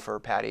winnable for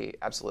Patty.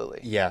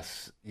 Absolutely.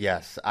 Yes.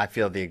 I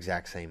feel the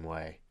exact same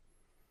way.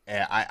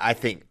 I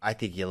think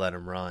you let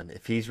him run.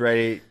 If he's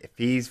ready, if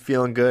he's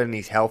feeling good and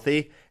he's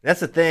healthy,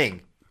 that's the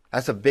thing.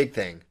 That's a big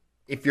thing.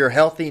 If you're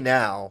healthy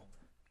now,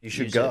 you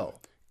should go.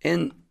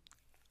 And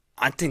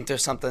I think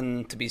there's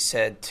something to be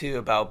said, too,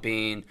 about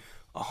being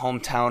a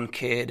hometown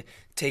kid,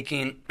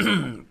 taking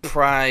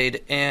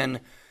pride in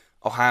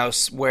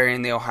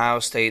wearing the Ohio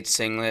State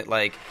singlet.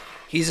 Like,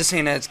 he's a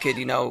St. Ed's kid.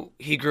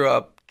 He grew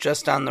up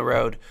just down the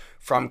road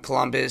from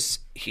Columbus.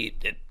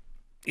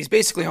 He's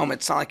basically home.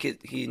 It's not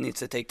like he needs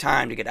to take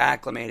time to get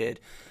acclimated.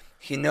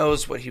 He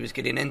knows what he was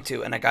getting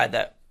into, and a guy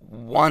that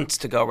wants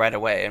to go right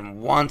away and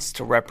wants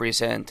to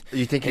represent.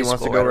 You think he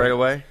wants to go right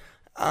away?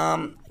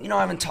 I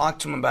haven't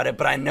talked to him about it,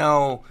 but I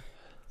know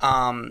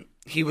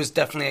he was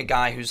definitely a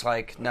guy who's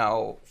like,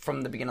 no,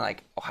 from the beginning,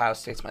 like, Ohio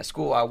State's my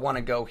school. I want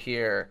to go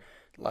here.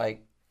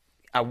 Like,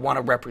 I want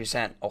to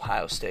represent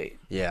Ohio State.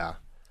 Yeah.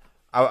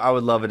 I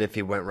would love it if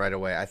he went right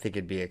away. I think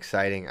it'd be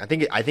exciting. I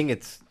think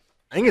it's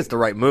the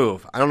right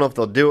move. I don't know if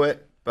they'll do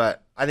it,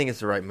 but I think it's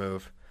the right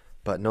move.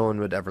 But no one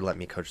would ever let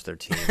me coach their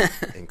team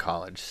in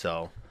college,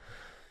 so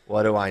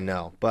what do I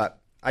know? But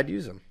I'd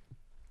use him.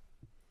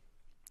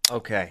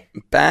 Okay.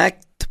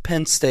 Back to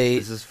Penn State.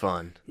 This is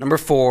fun. Number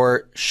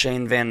 4,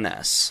 Shane Van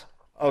Ness.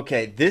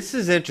 Okay, this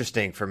is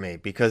interesting for me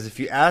because if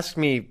you asked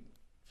me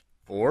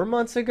 4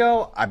 months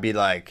ago, I'd be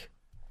like,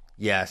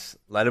 yes,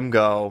 let him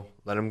go.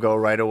 Let him go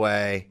right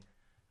away.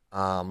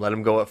 Let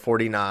him go at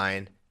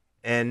 49.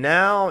 And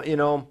now,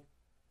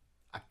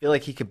 I feel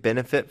like he could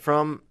benefit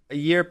from a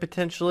year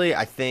potentially.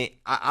 I think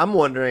I'm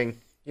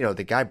wondering,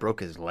 the guy broke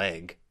his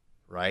leg,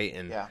 right?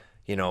 And yeah.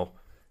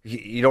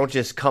 You don't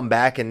just come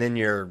back and then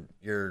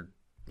you're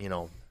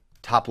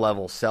top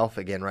level self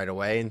again right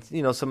away.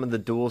 And some of the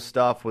dual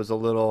stuff was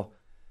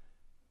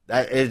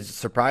it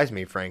surprised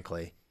me,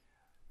 frankly.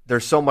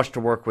 There's so much to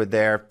work with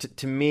there.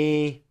 To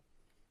me,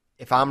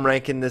 if I'm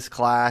ranking this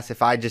class, if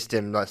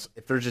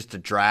there's just a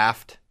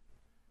draft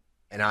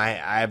and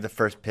I have the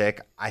first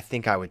pick, I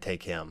think I would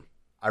take him.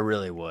 I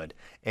really would.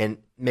 And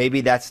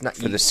maybe that's not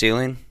for the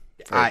ceiling.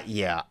 I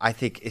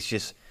think it's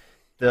just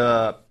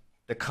the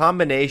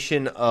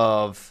combination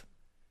of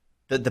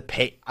the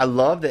pay. I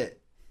love that.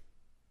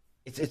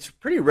 It's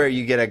pretty rare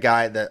you get a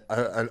guy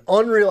an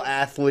unreal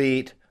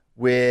athlete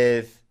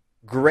with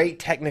great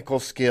technical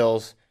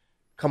skills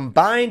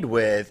combined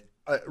with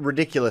a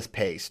ridiculous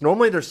pace.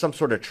 Normally there's some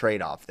sort of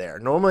trade-off there.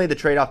 Normally the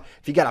trade-off,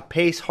 if you got a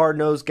pace,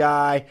 hard-nosed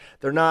guy,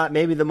 they're not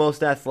maybe the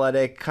most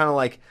athletic, kind of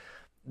like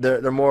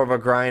they're more of a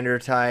grinder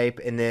type,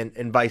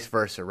 and vice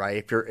versa,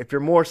 right? If you're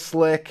more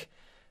slick,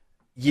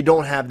 you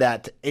don't have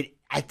that.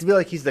 I feel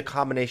like he's the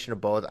combination of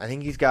both. I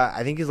think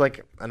he's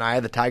like an eye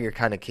of the tiger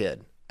kind of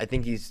kid. I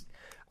think he's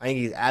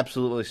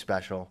absolutely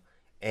special,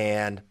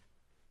 and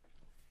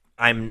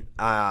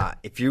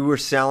if you were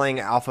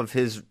selling off of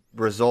his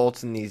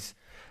results in these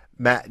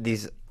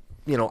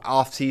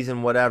off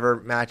season whatever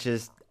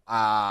matches,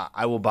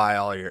 I will buy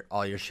all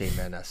your Shane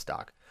Van Ness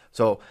stock.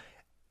 So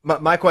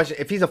my question,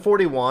 if he's a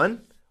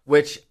 41,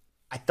 which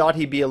I thought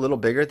he'd be a little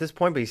bigger at this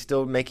point, but he's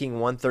still making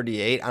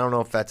 138. I don't know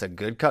if that's a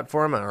good cut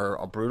for him or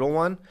a brutal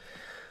one.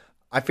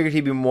 I figured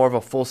he'd be more of a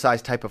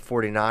full-size type of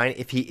 49.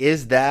 If he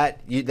is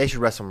that, they should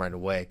wrestle him right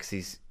away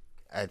because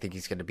I think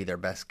he's going to be their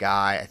best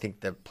guy. I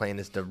think the plan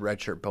is to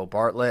redshirt Bill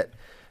Bartlett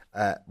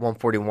at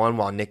 141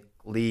 while Nick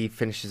Lee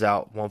finishes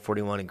out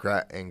 141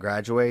 and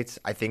graduates.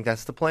 I think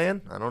that's the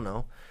plan. I don't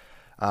know.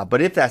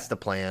 But if that's the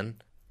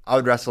plan, I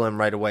would wrestle him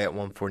right away at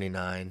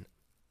 149.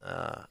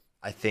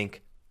 I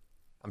think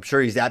I'm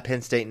sure he's at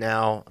Penn State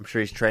now. I'm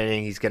sure he's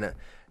training. He's going to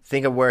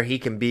think of where he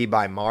can be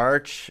by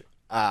March.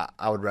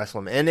 I would wrestle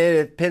him. And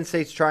if Penn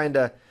State's trying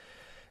to,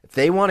 if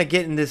they want to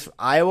get in this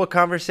Iowa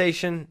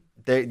conversation,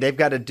 they've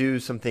got to do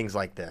some things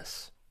like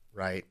this,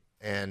 right?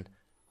 And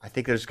I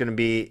think there's going to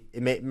be,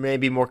 it may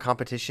be more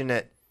competition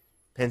at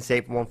Penn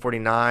State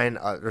 149.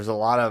 There's a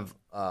lot of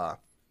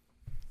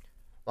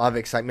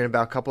excitement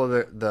about a couple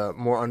of the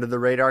more under the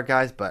radar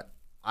guys, but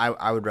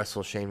I would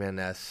wrestle Shane Van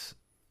Ness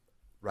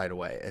right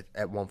away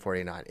at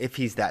 149 if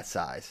he's that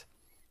size.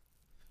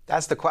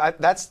 That's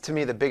to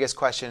me the biggest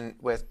question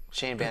with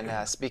Shane Van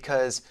Ness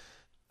because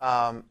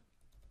I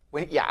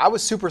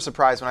was super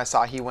surprised when I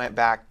saw he went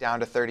back down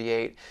to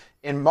 38.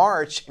 In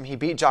March, he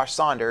beat Josh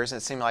Saunders,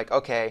 and it seemed like,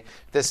 okay,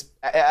 this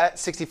at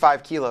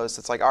 65 kilos,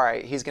 it's like, all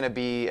right, he's going to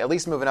be at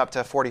least moving up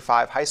to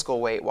 45 high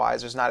school weight-wise.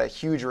 There's not a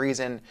huge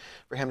reason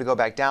for him to go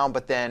back down,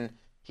 but then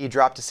he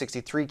dropped to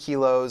 63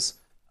 kilos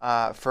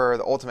for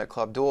the Ultimate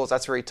Club Duels.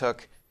 That's where he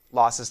took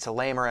losses to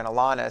Lamer and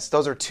Alanis.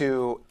 Those are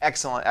two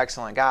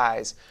excellent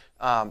guys.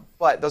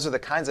 But those are the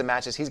kinds of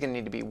matches he's going to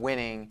need to be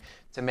winning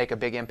to make a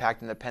big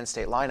impact in the Penn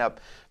State lineup.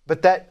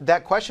 But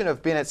that question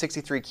of being at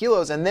 63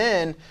 kilos, and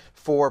then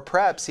for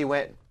preps, he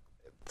went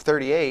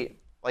 38,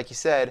 like you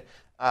said,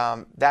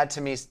 that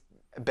to me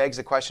begs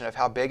the question of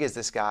how big is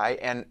this guy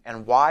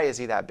and why is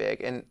he that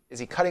big? And is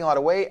he cutting a lot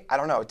of weight? I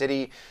don't know. Did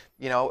he,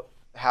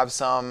 have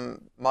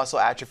some muscle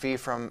atrophy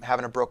from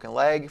having a broken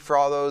leg for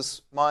all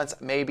those months?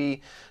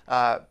 Maybe.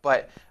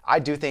 But I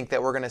do think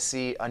that we're going to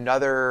see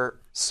another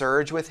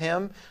surge with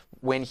him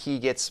when he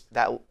gets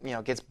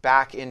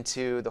back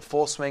into the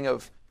full swing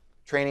of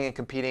training and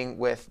competing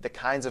with the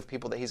kinds of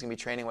people that he's going to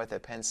be training with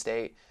at Penn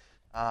State.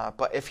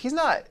 But if he's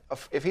not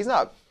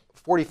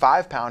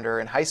 45 pounder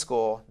in high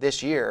school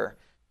this year,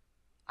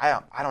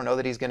 I don't know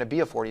that he's going to be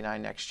a 49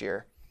 next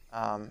year.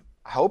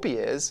 I hope he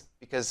is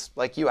because,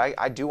 like you,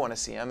 I do want to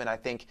see him, and I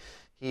think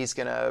he's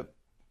going to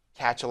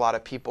catch a lot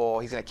of people.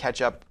 He's going to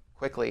catch up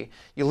quickly.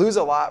 You lose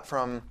a lot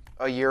from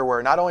a year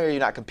where not only are you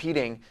not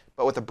competing,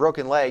 but with a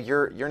broken leg,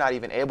 you're not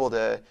even able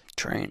to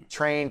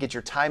train, get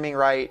your timing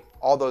right,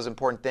 all those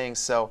important things.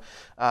 So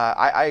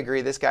I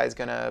agree. This guy's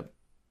going to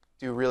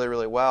do really,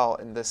 really well,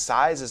 and the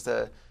size is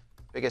the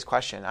biggest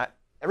question.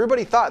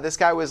 Everybody thought this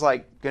guy was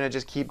going to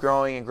just keep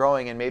growing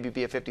and maybe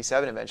be a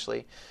 57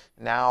 eventually.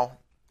 Now,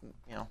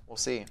 we'll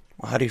see.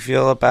 Well, how do you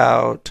feel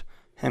about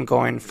him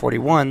going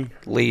 41,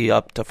 Lee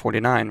up to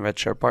 49,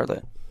 redshirt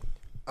Bartlett?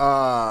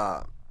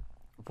 Well,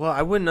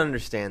 I wouldn't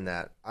understand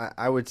that.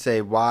 I would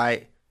say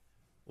why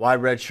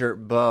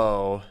redshirt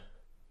Bo?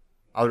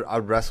 I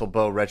would wrestle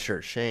Bo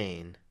redshirt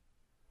Shane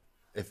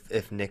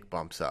if Nick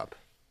bumps up.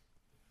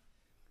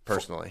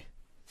 Personally,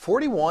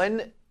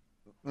 41.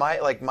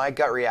 My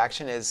gut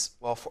reaction is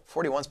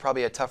 41 is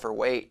probably a tougher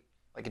weight,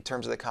 in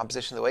terms of the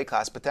composition of the weight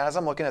class. But then as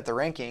I'm looking at the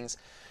rankings,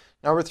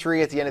 number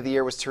 3 at the end of the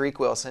year was Tariq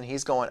Wilson.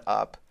 He's going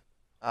up.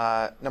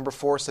 Number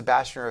 4,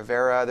 Sebastian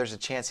Rivera. There's a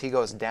chance he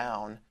goes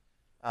down.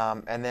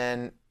 And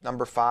then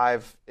number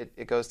 5,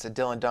 it goes to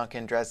Dylan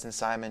Duncan, Dresden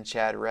Simon,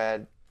 Chad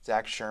Redd,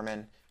 Zach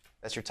Sherman.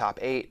 That's your top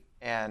 8.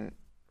 And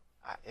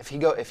if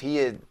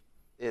he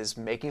is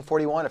making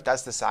 41, if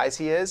that's the size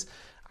he is,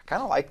 I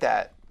kind of like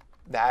that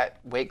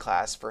weight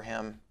class for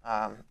him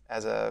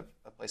as a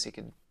place he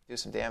could do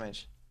some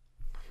damage.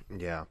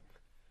 Yeah.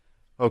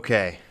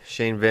 Okay,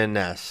 Shane Van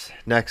Ness.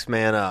 Next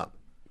man up.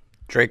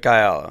 Drake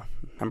Ayala,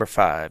 number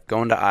 5,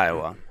 going to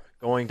Iowa.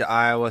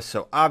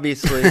 So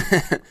obviously,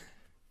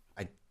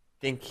 I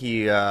think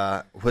he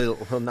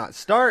will not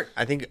start.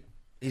 I think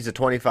he's a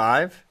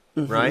 25,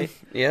 right?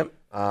 Yep.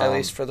 At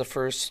least for the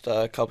first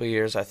couple of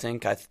years, I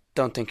think. I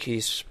don't think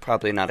he's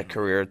probably not a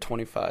career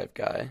 25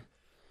 guy.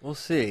 We'll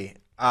see.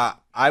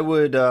 I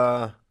would,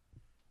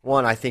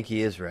 I think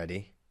he is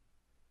ready.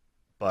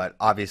 But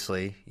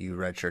obviously, you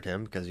redshirt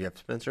him because you have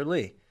Spencer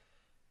Lee.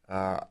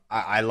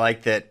 I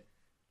like that.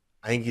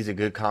 I think he's a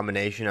good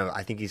combination of.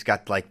 I think he's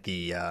got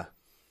the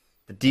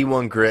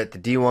D1 grit, the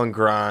D1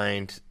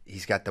 grind.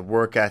 He's got the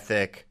work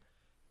ethic.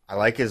 I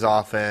like his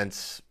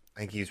offense.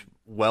 I think he's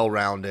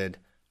well-rounded.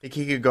 I think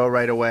he could go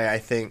right away. I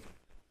think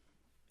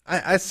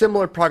a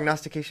similar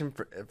prognostication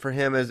for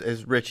him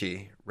as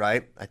Richie,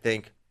 right? I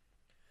think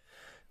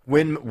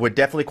Wynn would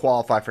definitely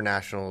qualify for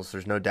nationals.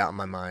 There's no doubt in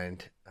my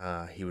mind.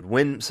 He would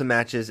win some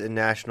matches in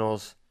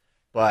nationals,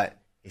 but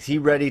is he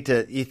ready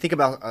to? You think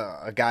about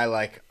a guy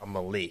like a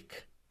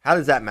Malik. How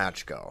does that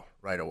match go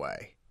right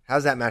away? How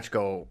does that match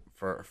go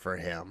for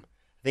him?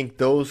 I think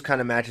those kind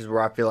of matches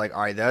where I feel like,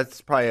 all right,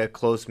 that's probably a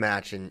close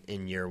match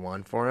in year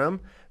 1 for him.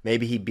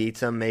 Maybe he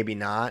beats him, maybe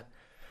not.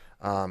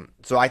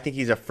 So I think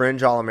he's a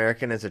fringe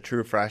All-American as a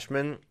true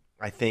freshman.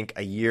 I think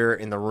a year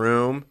in the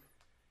room,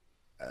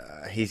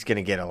 he's going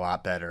to get a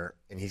lot better,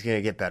 and he's going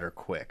to get better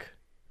quick,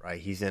 right?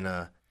 He's in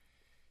an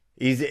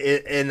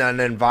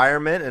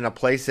environment and a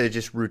place that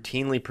just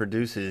routinely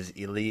produces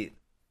elite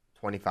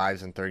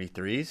 25s and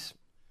 33s.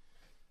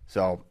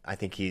 So I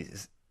think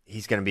he's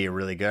going to be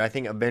really good. I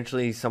think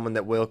eventually he's someone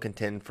that will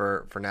contend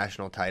for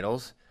national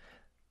titles.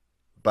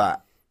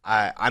 But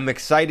I'm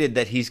excited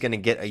that he's going to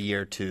get a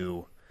year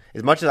 2.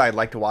 as much as I'd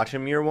like to watch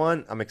him year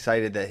one, I'm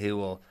excited that he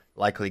will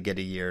likely get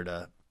a year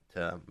to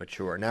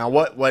mature. Now,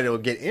 what will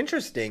get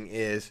interesting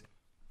is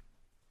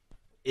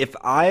if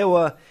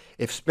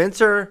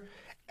Spencer,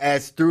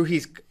 as through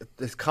his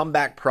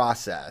comeback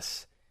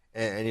process,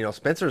 and you know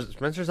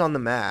Spencer's on the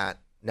mat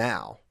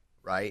now,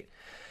 right?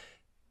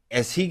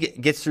 As he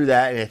gets through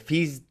that, and if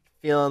he's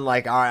feeling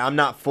like, all right, I'm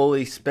not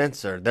fully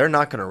Spencer, they're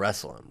not going to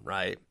wrestle him,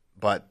 right?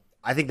 But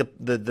I think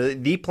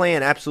the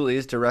plan absolutely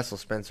is to wrestle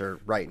Spencer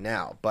right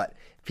now. But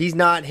if he's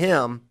not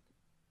him,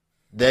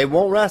 they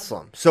won't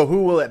wrestle him. So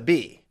who will it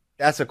be?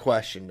 That's a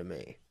question to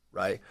me,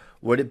 right?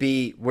 Would it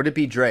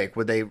be Drake?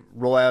 Would they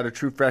roll out a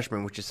true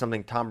freshman, which is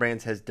something Tom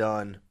Brands has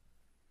done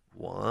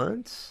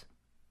once?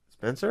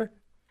 Spencer?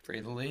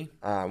 Free the Lee.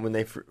 When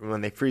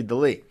they freed the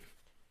Lee.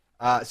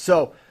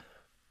 So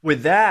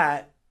with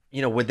that,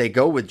 you know, would they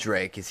go with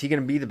Drake? Is he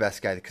going to be the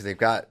best guy? Because they've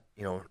got,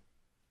 you know,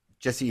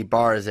 Jesse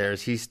Ibarra there.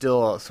 Is he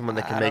still someone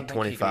that can make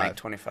 25? He can make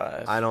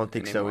 25. I don't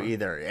think anymore. so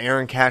either.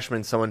 Aaron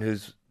Cashman, someone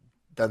who's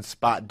done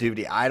spot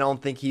duty. I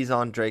don't think he's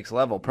on Drake's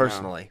level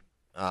personally.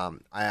 No.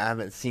 I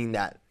haven't seen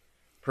that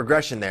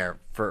progression there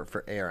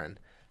for Aaron.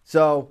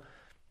 So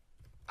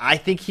I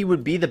think he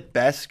would be the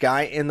best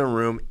guy in the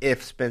room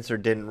if Spencer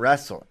didn't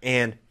wrestle.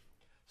 And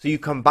so you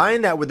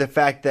combine that with the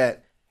fact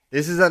that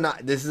this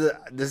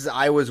is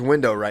Iowa's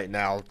window right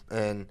now,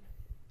 and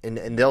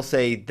they'll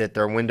say that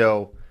their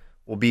window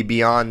will be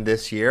beyond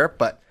this year,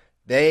 but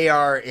they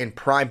are in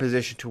prime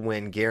position to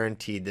win,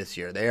 guaranteed this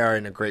year. They are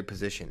in a great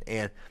position,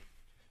 and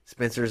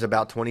Spencer's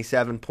about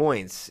 27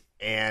 points,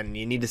 and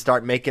you need to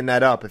start making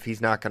that up if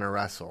he's not going to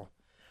wrestle.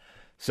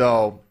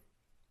 So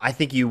I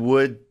think you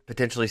would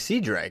potentially see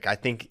Drake. I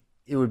think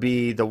it would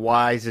be the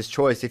wisest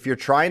choice if you're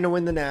trying to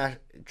win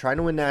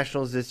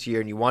nationals this year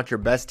and you want your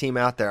best team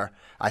out there.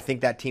 I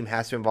think that team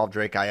has to involve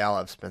Drake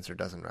Ayala if Spencer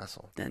doesn't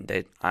wrestle. And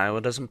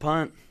Iowa doesn't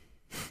punt.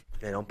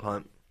 They don't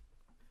punt.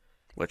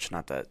 Which,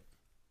 not that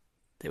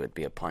they would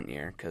be a punt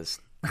year, because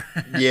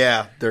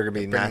yeah, they're gonna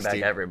be bringing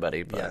nasty. back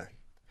everybody. But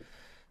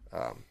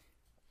yeah.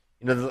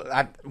 You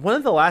know, one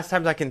of the last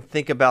times I can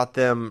think about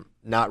them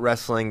not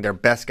wrestling their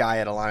best guy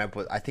at a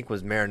lineup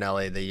was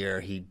Marinelli the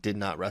year he did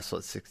not wrestle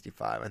at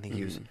 65. I think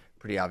he was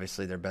pretty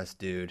obviously their best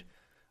dude.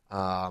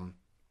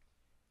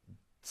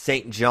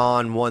 St.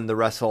 John won the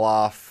wrestle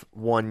off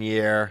one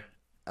year,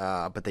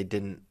 but they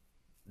did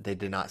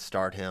not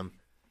start him.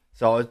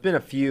 So it's been a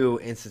few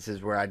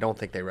instances where I don't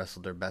think they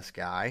wrestled their best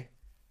guy,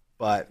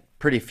 but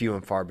pretty few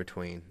and far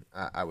between,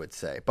 I would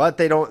say. But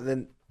they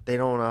often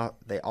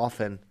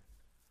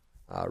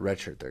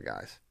redshirt their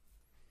guys.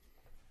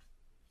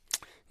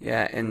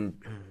 Yeah, and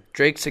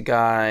Drake's a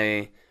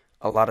guy,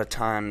 a lot of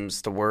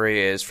times the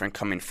worry is for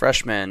incoming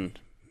freshmen,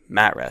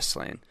 mat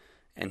wrestling.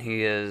 And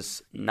he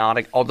is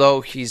not,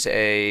 although he's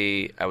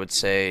I would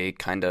say,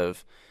 kind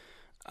of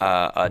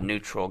a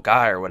neutral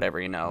guy or whatever,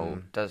 you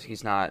know,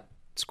 he's not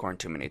scoring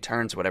too many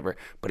turns or whatever,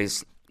 but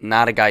he's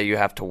not a guy you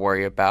have to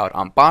worry about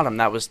on bottom.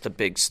 That was the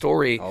big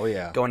story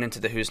going into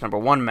the Who's Number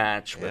One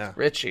match with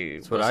Richie.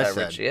 That's what I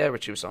said. Richie? Yeah,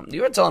 Richie was on.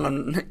 You were telling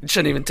him he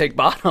shouldn't even take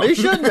bottom. He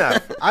shouldn't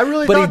have. I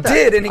really but thought he that.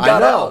 did, and he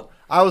got out.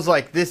 I was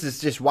like, this is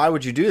just, why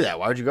would you do that?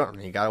 Why would you go?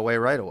 And he got away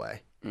right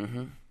away.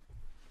 Mm-hmm.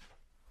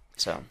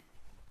 So.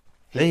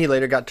 Then he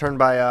later got turned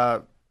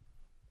by,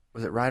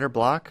 was it Ryder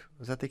Block?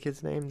 Was that the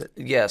kid's name?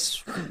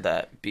 Yes,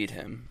 that beat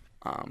him.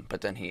 But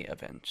then he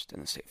avenged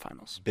in the state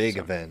finals. Big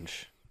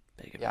avenge.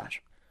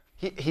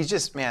 He's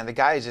just, man, the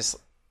guy is just,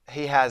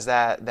 he has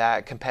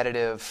that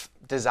competitive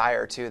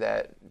desire too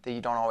that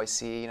you don't always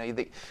see. You know,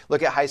 you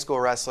look at high school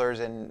wrestlers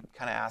and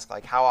kind of ask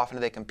like, how often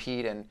do they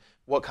compete and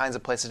what kinds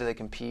of places do they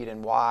compete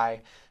and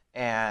why?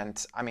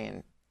 And I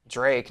mean,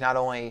 Drake, not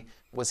only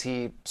was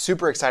he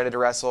super excited to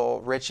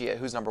wrestle Richie at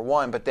Who's Number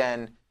One, but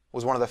then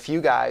was one of the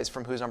few guys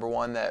from Who's Number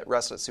One that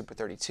wrestled at Super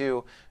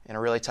 32 in a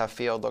really tough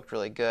field, looked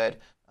really good.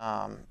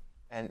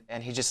 And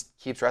he just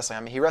keeps wrestling.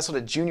 I mean, he wrestled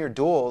at Junior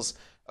Duels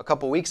a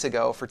couple weeks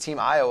ago for Team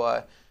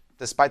Iowa,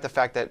 despite the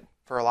fact that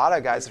for a lot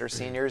of guys that are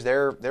seniors,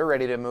 they're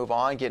ready to move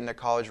on, get into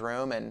college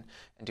room and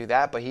do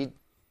that. But he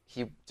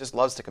just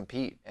loves to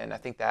compete, and I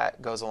think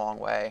that goes a long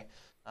way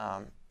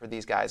for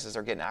these guys as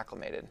they're getting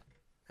acclimated.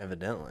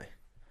 Evidently.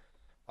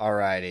 All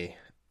righty.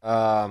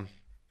 How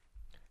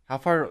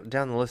far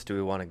down the list do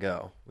we want to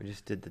go? We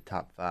just did the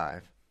top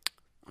 5.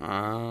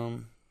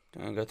 Gonna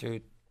go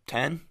through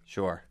 10?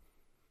 Sure.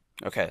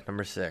 Okay.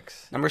 Number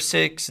 6. Number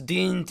 6,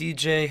 Dean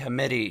DJ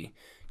Hamidi,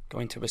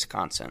 going to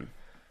Wisconsin.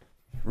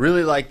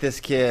 Really like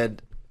this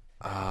kid.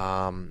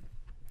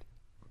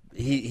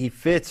 He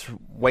fits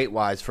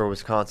weight-wise for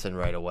Wisconsin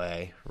right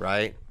away,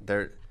 right?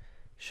 There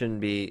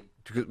shouldn't be...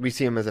 We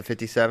see him as a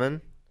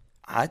 57?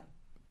 I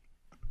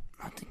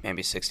think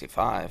maybe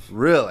 65.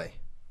 Really?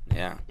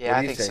 Yeah. Yeah,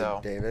 I think say,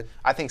 so. David?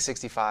 I think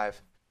 65.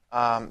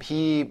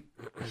 He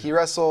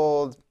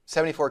wrestled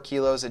 74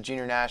 kilos at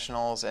Junior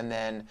Nationals, and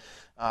then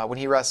when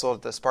he wrestled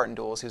at the Spartan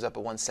Duels, he was up at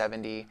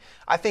 170.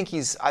 I think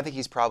he's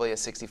probably a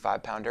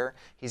 65-pounder.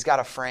 He's got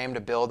a frame to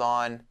build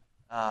on,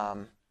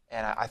 and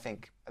I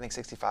think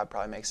 65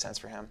 probably makes sense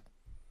for him.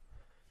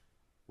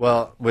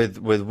 Well, with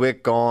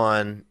Wick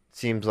gone,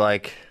 seems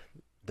like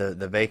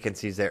the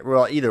vacancy's there.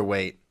 Well, either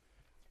way,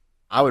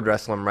 I would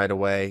wrestle him right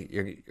away.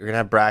 You're gonna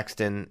have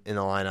Braxton in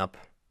the lineup.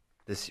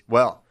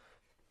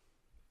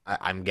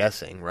 I'm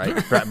guessing,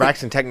 right?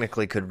 Braxton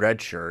technically could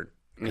redshirt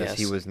because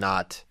he was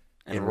not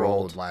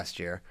enrolled last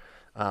year,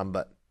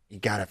 but you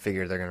gotta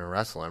figure they're gonna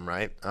wrestle him,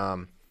 right?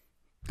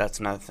 That's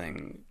another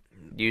thing.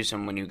 Use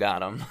him when you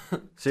got him.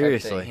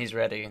 Seriously, he's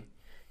ready.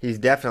 He's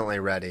definitely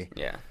ready.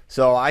 Yeah.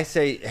 So I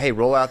say, hey,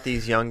 roll out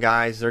these young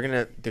guys. They're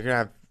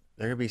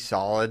gonna be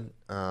solid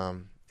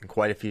in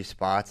quite a few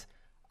spots.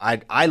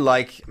 I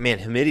like, man,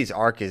 Hamidi's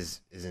arc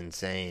is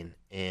insane,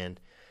 and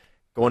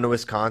going to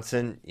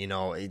Wisconsin,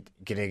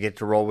 gonna get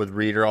to roll with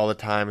Reeder all the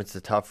time. It's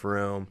a tough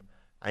room.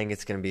 I think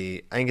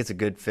it's a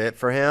good fit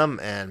for him,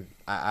 and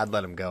I'd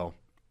let him go.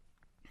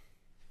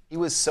 He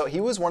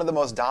was one of the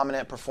most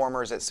dominant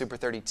performers at Super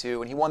 32.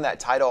 When he won that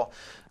title,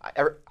 I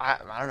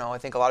don't know. I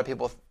think a lot of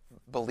people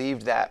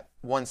believed that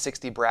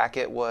 160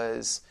 bracket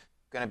was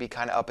going to be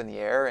kind of up in the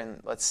air,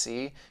 and let's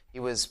see. He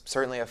was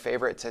certainly a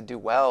favorite to do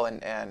well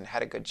and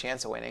had a good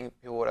chance of winning.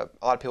 A lot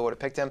of people would have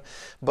picked him,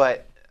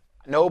 but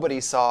nobody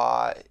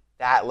saw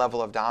that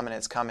level of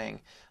dominance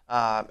coming.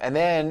 And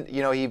then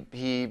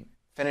he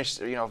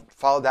finished,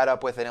 followed that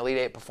up with an Elite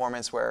Eight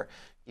performance where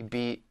he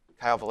beat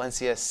Kyle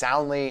Valencia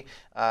soundly.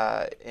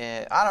 I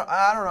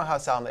don't know how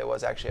soundly it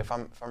was actually, if I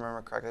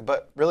remember correctly,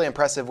 but really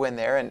impressive win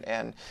there.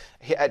 And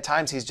at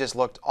times he's just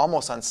looked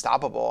almost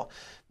unstoppable.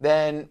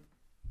 Then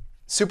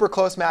super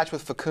close match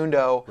with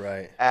Facundo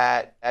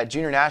at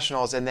Junior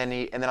Nationals, and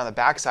then on the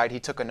backside he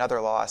took another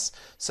loss.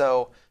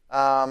 So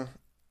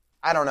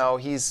I don't know.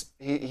 He's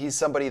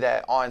somebody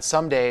that on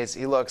some days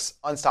he looks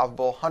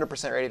unstoppable,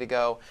 100% ready to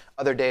go.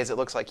 Other days it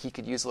looks like he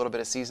could use a little bit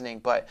of seasoning,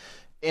 but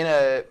in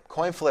a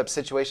coin flip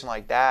situation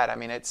like that, I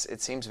mean, it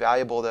seems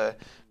valuable to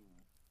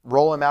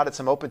roll him out at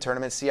some open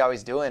tournaments, see how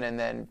he's doing, and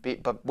then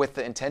but with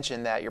the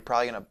intention that you're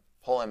probably going to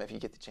pull him if you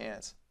get the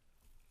chance.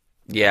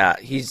 Yeah,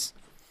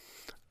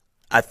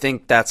 I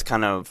think that's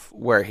kind of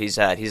where he's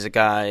at. He's a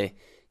guy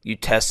you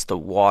test the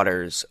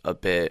waters a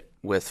bit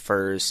with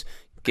first.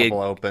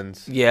 Couple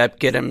opens. Yeah,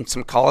 get him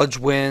some college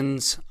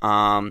wins,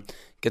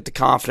 get the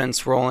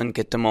confidence rolling,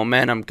 get the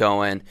momentum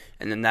going,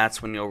 and then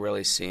that's when you'll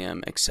really see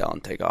him excel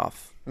and take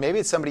off. Maybe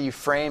it's somebody you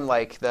frame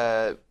like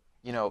the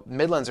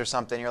Midlands or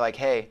something. You're like,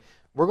 hey,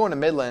 we're going to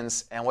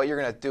Midlands, and what you're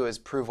going to do is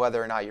prove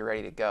whether or not you're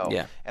ready to go.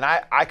 Yeah. And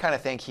I kind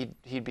of think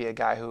he'd be a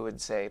guy who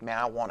would say, man,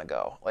 I want to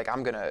go. Like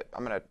I'm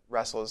gonna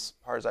wrestle as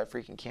hard as I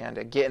freaking can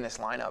to get in this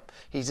lineup.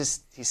 He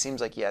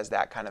seems like he has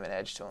that kind of an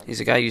edge to him. He's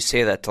a guy you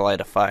say that to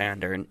light a fire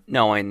under,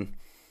 knowing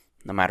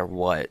no matter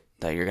what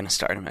that you're going to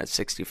start him at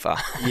 65.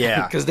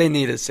 Yeah. Because they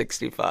need a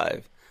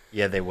 65.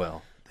 Yeah, they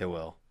will.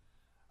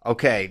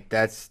 Okay,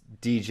 that's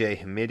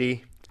DJ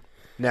Hamidi.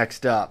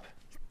 Next up,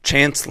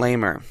 Chance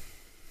Lamer.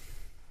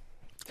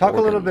 Talk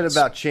a little bit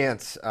about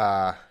Chance,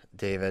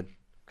 David,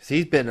 because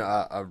he's been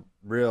a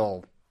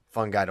real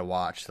fun guy to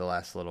watch the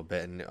last little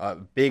bit, and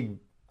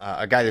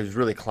a guy who's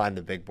really climbed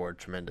the big board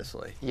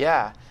tremendously.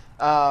 Yeah,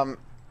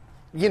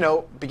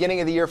 beginning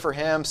of the year for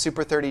him,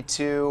 Super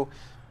 32,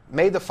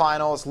 made the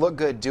finals, looked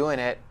good doing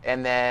it,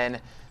 and then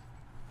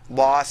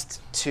lost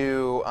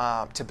to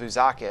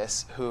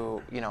Bouzakis,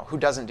 who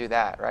doesn't do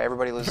that, right?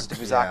 Everybody loses to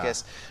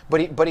Bouzakis,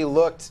 yeah. but he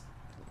looked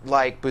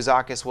like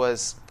Bouzakis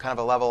was kind of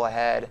a level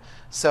ahead.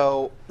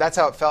 So that's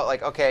how it felt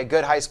like, okay,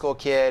 good high school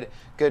kid,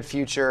 good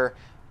future.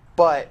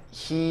 But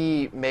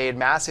he made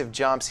massive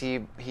jumps. He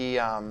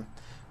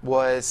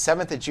was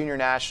 7th at Junior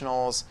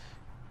Nationals.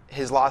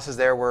 His losses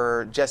there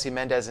were Jesse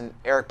Mendez and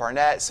Eric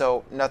Barnett,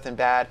 so nothing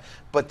bad.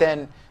 But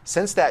then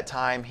since that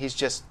time, he's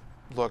just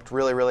looked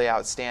really, really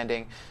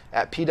outstanding.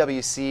 At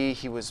PWC,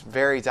 he was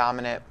very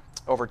dominant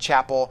over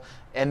Chappell.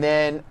 And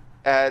then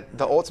at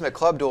the Ultimate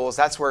Club Duels,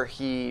 that's where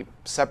he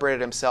separated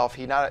himself.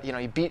 He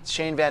beat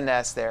Shane Van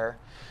Ness there,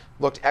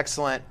 looked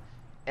excellent,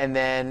 and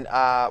then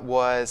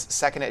was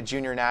 2nd at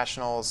Junior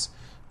Nationals,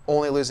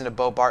 only losing to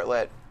Bo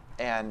Bartlett,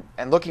 and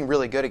looking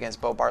really good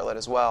against Bo Bartlett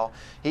as well.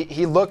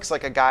 He looks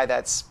like a guy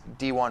that's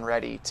D1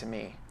 ready to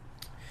me.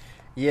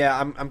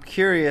 Yeah, I'm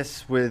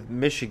curious with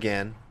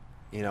Michigan.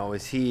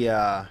 Is he?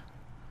 How's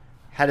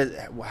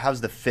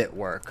the fit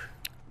work?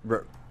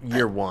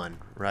 Year one,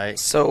 right?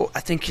 So I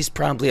think he's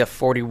probably a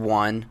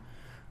 41,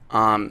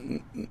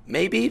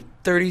 maybe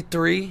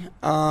 33,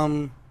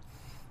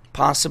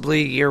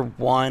 possibly year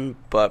one,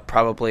 but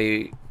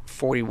probably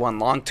 41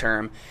 long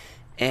term.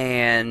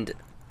 And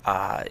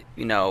I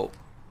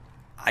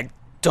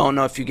don't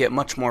know if you get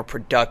much more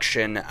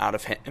production out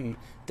of him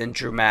than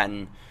Drew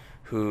Madden,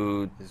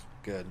 who is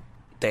good.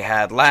 They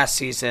had last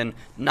season.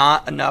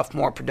 Not enough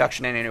more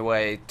production in any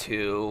way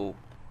to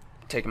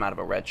take him out of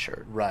a red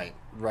shirt. Right.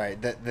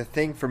 The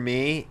thing for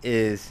me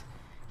is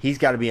he's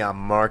got to be on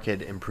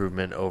market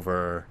improvement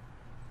over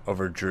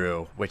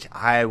Drew, which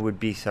I would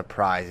be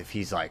surprised if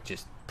he's like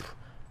just.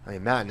 I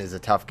mean, Madden is a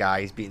tough guy.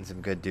 He's beaten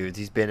some good dudes.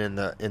 He's been in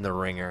the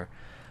ringer.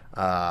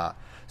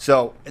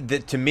 So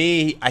to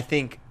me, I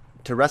think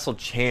to wrestle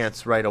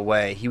Chance right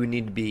away, he would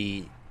need to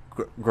be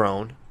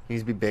grown. He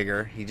needs to be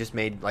bigger. He just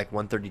made like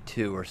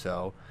 132 or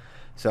so.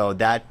 So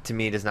that to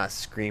me does not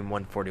scream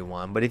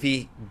 141. But if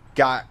he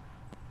got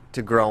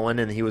to growing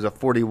and he was a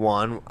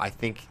 41, I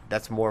think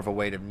that's more of a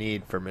weight of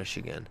need for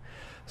Michigan.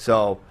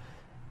 So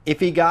if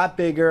he got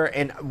bigger,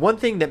 and one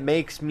thing that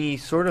makes me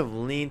sort of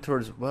lean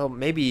towards, well,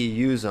 maybe you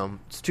use him,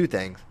 it's two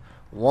things.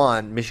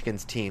 One,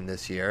 Michigan's team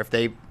this year, if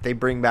they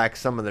bring back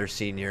some of their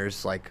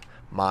seniors like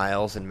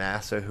Miles and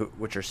Massa,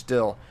 which is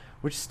still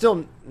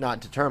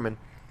not determined,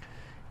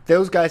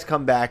 those guys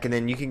come back and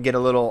then you can get a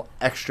little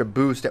extra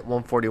boost at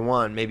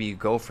 141, maybe you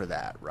go for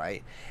that,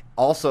 right?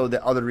 Also,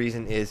 the other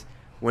reason is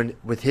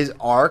with his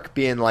arc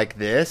being like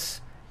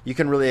this, you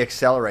can really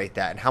accelerate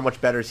that. And how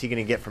much better is he going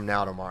to get from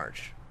now to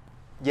March?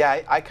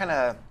 Yeah, I kind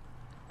of,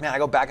 I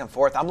go back and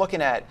forth. I'm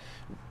looking at,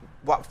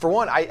 well, for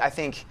one, I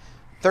think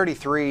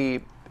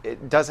 33,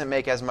 it doesn't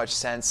make as much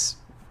sense.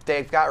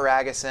 They've got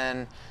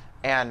Ragusin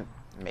and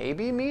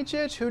maybe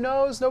Micic, who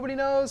knows? Nobody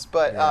knows.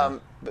 But Yeah.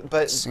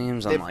 but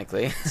Seems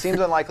unlikely. Seems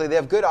unlikely. They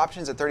have good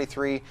options at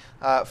 33.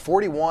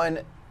 41.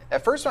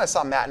 At first, when I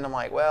saw Matten, I'm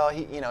like, well,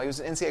 he was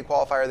an NCAA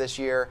qualifier this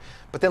year.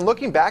 But then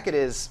looking back at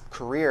his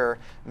career,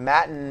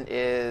 Matten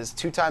is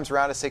 2 times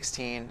round of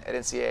 16 at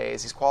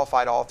NCAAs. He's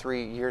qualified all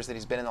 3 years that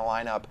he's been in the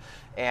lineup,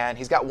 and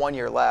he's got 1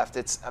 year left.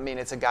 It's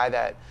a guy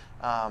that,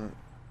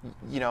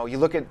 you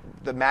look at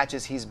the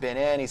matches he's been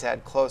in. He's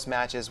had close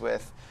matches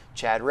with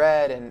Chad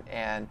Redd,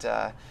 and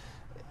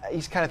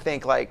you kind of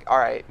think like, all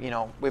right,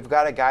 we've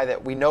got a guy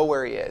that we know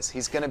where he is.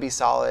 He's going to be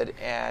solid,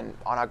 and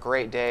on a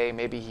great day,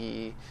 maybe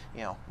he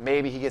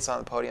gets on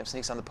the podium,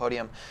 sneaks on the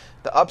podium.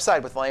 The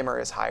upside with Lamer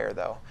is higher,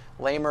 though.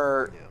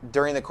 Lamer,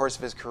 during the course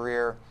of his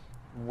career,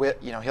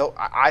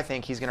 I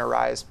think he's going to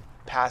rise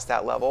past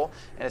that level,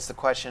 and it's the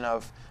question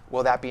of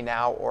will that be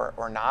now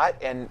or not.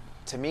 And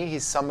to me,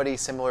 he's somebody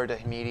similar to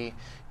Hamidi.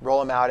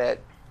 Roll him out at,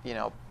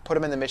 put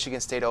him in the Michigan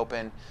State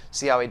Open,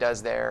 see how he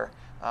does there.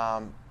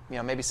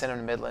 Maybe send him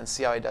to Midland,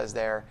 see how he does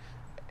there,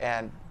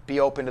 and be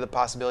open to the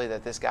possibility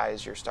that this guy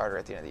is your starter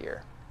at the end of the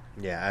year.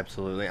 Yeah,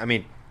 absolutely. I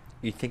mean,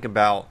 you think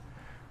about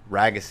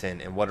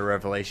Ragusin and what a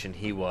revelation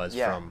he was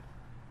from,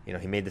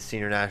 he made the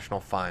senior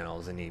national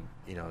finals and he,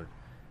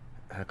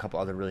 had a couple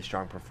other really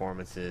strong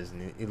performances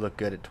and he looked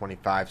good at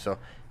 25. So,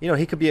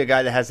 he could be a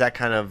guy that has that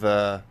kind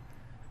of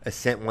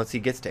ascent once he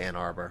gets to Ann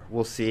Arbor.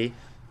 We'll see.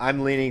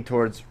 I'm leaning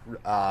towards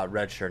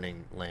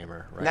redshirting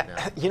Lamer right now.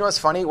 You know what's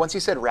funny? Once you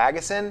said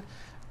Ragusin,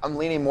 I'm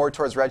leaning more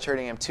towards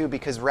redshirting him too,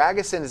 because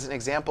Ragusin is an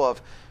example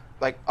of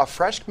like a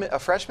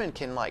freshman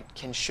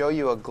can show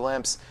you a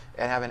glimpse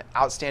and have an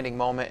outstanding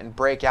moment and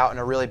break out in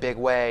a really big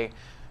way,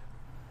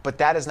 but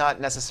that is not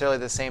necessarily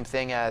the same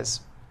thing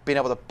as being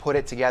able to put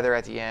it together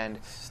at the end.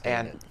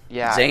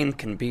 Zane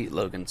can beat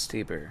Logan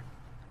Stieber,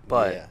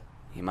 but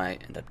he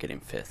might end up getting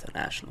 5th at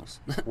nationals.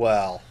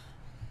 Well,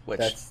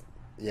 Which it's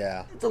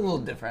a little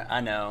different.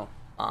 I know.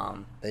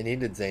 They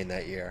needed Zane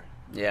that year.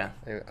 Yeah.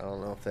 I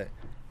don't know if they.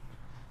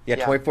 Yeah,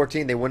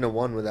 2014 they wouldn't have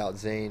won without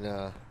Zane.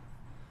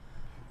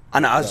 I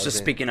know. I was just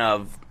speaking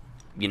of,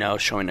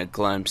 showing a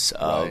glimpse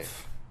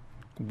of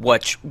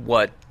what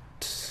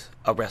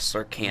a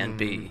wrestler can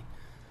be.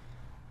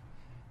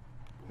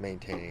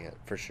 Maintaining it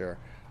for sure.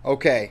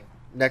 Okay,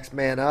 next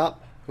man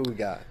up. Who we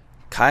got?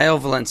 Kyle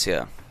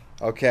Valencia.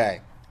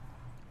 Okay,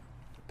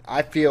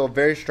 I feel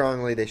very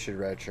strongly they should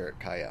redshirt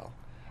Kyle.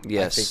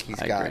 Yes, I think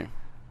he's I got agree.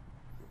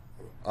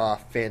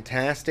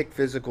 Fantastic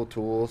physical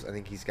tools. I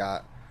think he's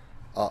got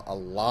a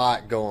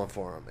lot going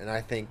for him, and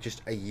I think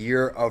just a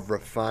year of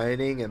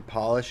refining and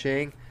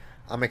polishing.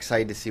 I'm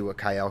excited to see what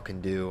Kyle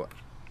can do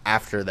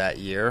after that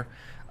year.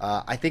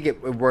 I think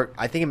it would work.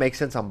 I think it makes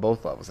sense on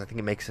both levels. I think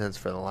it makes sense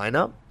for the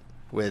lineup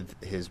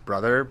with his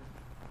brother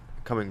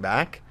coming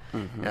back,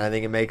 and I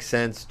think it makes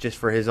sense just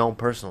for his own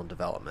personal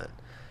development.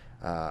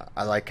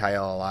 I like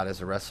Kyle a lot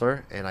as a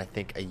wrestler, and I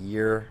think a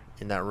year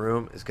in that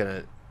room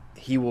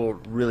he will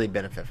really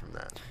benefit from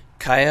that.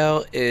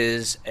 Kyle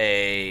is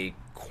a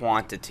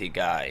quantity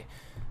guy.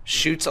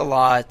 Shoots a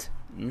lot,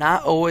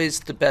 not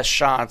always the best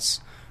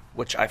shots,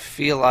 which I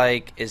feel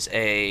like is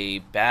a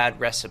bad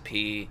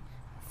recipe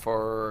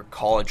for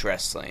college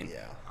wrestling.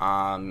 Yeah.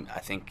 I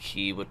think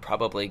he would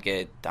probably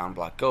get down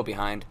block, go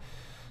behind,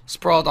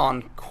 sprawled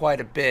on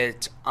quite a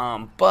bit.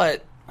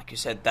 But like you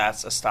said,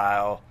 that's a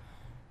style.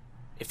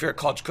 If you're a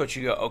college coach,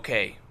 you go,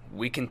 okay,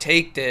 we can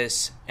take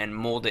this and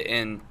mold it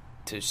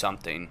into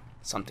something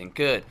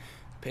good.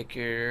 Pick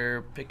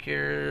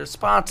your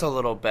spots a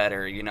little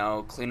better,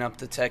 clean up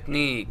the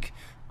technique.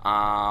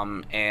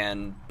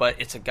 But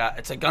it's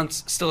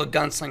still a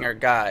gunslinger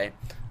guy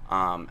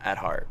at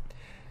heart.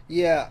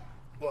 Yeah.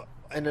 Well,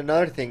 and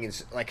another thing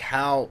is like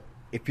how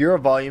if you're a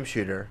volume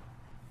shooter,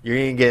 you're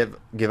gonna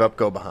give up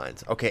go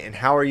behinds. Okay, and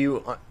how are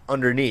you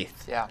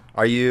underneath? Yeah.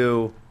 Are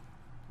you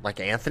like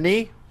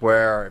Anthony,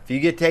 where if you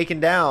get taken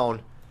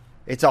down,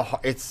 it's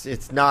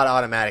not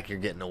automatic you're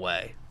getting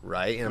away,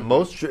 right? And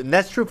and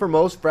that's true for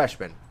most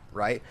freshmen,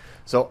 right?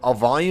 So a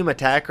volume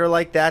attacker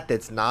like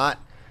that's not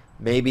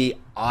maybe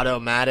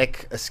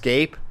automatic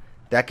escape,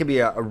 that could be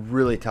a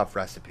really tough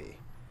recipe,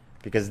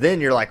 because then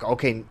you're like,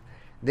 okay,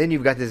 then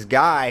you've got this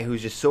guy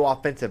who's just so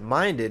offensive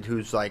minded,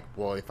 who's like,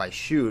 well, if I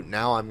shoot,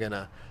 now I'm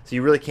gonna. So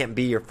you really can't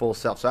be your full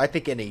self. So I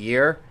think in a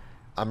year,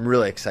 I'm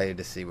really excited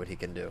to see what he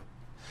can do.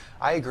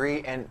 I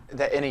agree, and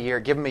that in a year,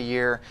 give him a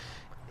year.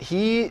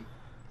 He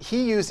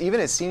used even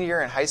his senior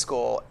year in high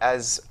school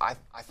as I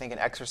think an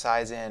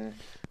exercise in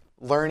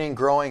learning,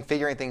 growing,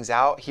 figuring things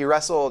out. He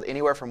wrestled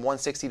anywhere from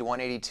 160 to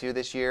 182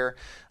 this year,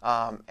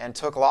 and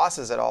took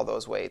losses at all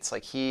those weights.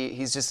 Like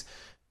he's just,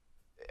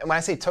 when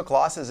I say took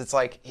losses, it's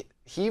like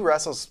he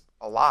wrestles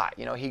a lot.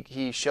 You know,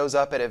 he shows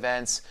up at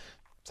events,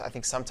 I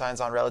think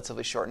sometimes on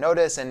relatively short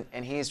notice,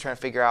 and he's trying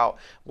to figure out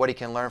what he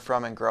can learn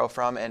from and grow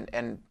from,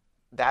 and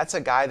that's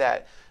a guy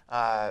that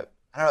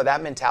I don't know,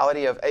 that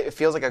mentality of, it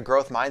feels like a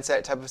growth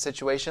mindset type of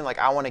situation. Like,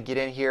 I want to get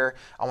in here,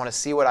 I want to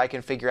see what I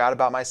can figure out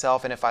about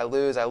myself, and if I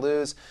lose, I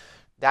lose.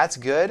 That's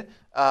good.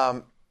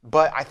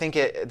 But I think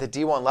at the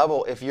D1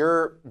 level, if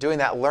you're doing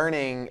that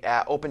learning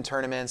at open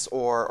tournaments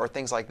or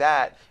things like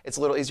that, it's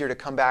a little easier to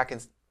come back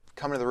and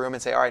come into the room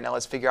and say, all right, now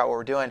let's figure out what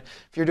we're doing.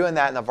 If you're doing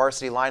that in the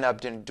varsity lineup,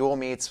 doing dual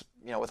meets,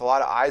 you know, with a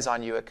lot of eyes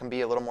on you, it can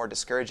be a little more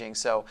discouraging.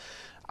 So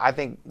I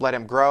think let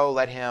him grow,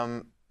 let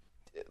him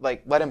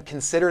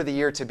consider the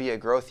year to be a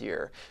growth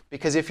year.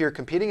 Because if you're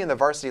competing in the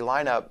varsity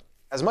lineup,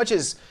 as much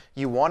as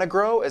you want to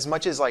grow, as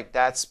much as like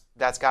that's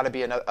got to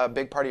be a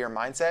big part of your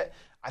mindset,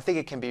 I think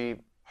it can be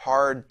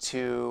hard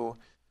to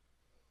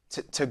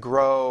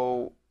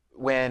grow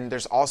when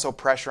there's also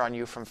pressure on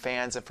you from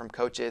fans and from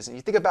coaches. And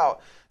you think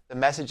about the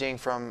messaging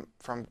from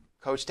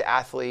coach to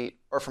athlete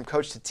or from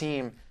coach to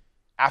team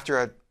after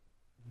a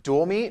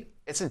dual meet,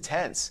 it's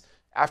intense.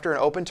 After an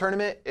open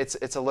tournament,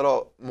 it's a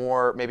little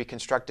more maybe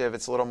constructive.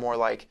 It's a little more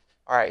like,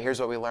 all right, here's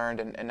what we learned,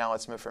 and now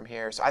let's move from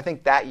here. So I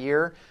think that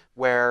year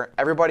where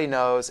everybody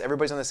knows,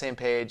 everybody's on the same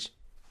page,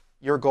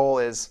 your goal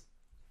is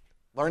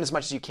learn as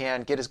much as you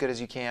can, get as good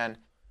as you can.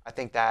 I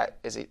think that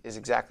is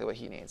exactly what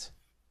he needs.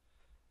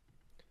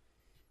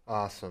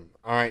 Awesome.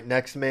 All right,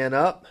 next man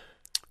up.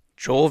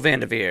 Joel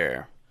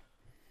Vanderveer.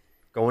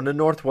 Going to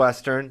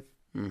Northwestern.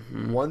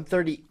 Mm-hmm.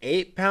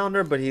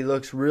 138-pounder, but he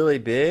looks really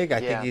big. I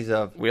think he's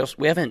a...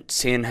 We haven't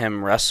seen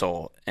him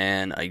wrestle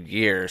in a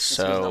year, Since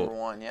so... he was number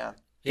one, yeah.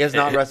 He has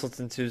not wrestled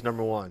since he was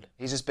number one.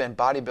 He's just been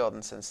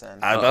bodybuilding since then.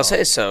 I was about to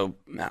say, so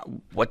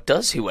what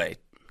does he weigh?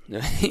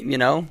 You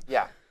know?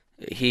 Yeah.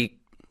 He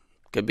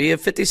could be a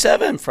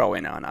 57 for all we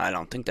know, and I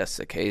don't think that's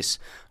the case.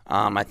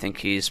 I think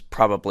he's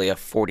probably a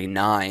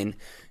 49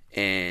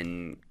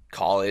 in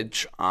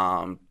college,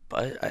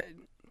 but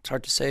it's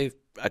hard to say.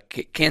 I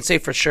can't say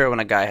for sure when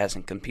a guy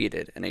hasn't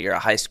competed and you're a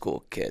high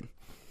school kid.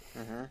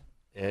 Mm-hmm.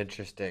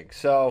 Interesting.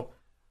 So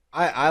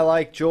I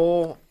like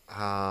Joel.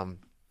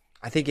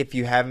 I think if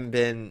you haven't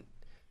been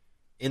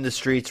in the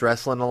streets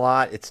wrestling a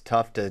lot, it's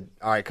tough to,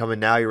 all right, coming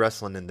now, you're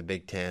wrestling in the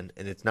Big Ten,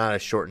 and it's not a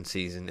shortened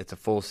season. It's a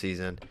full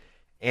season.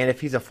 And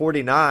if he's a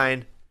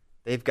 49,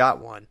 they've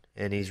got one,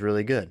 and he's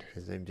really good.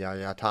 His name's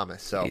Yaya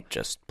Thomas. So He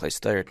just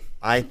placed third.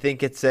 I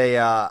think it's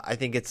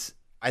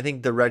I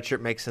think the red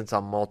shirt makes sense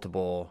on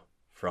multiple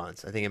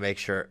fronts. I think it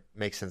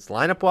makes sense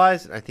lineup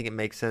wise, and I think it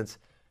makes sense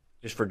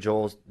just for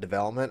Joel's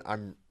development.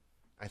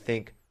 I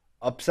think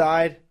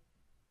upside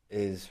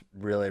is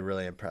really,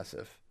 really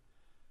impressive.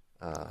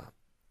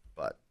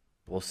 But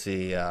we'll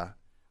see.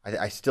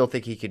 I still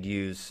think he could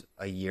use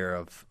a year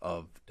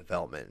of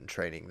development and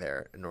training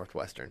there in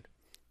Northwestern.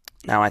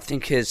 Now, I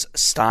think his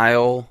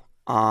style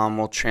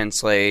will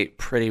translate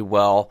pretty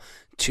well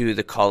to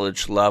the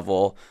college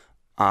level.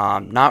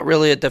 Not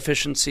really a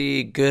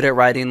deficiency, good at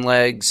riding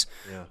legs,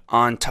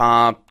 on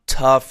top,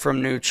 tough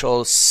from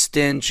neutral,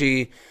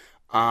 stingy,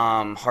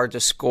 hard to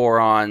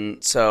score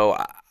on.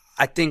 So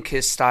I think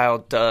his style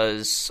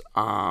does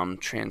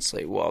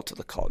translate well to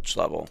the college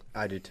level.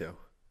 I do too.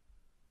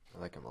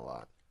 I like him a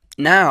lot.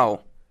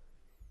 Now,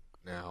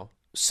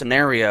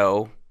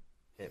 scenario,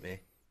 hit me.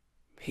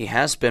 He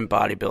has been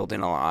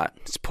bodybuilding a lot.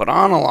 He's put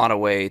on a lot of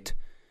weight.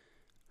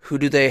 Who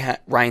do they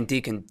have? Ryan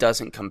Deacon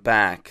doesn't come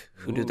back.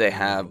 Who do they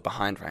have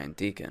behind Ryan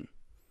Deacon?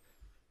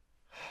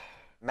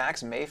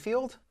 Max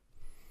Mayfield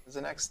is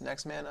the next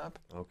man up.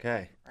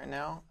 Okay. Right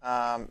now,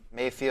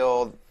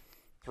 Mayfield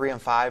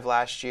 3-5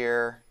 last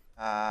year.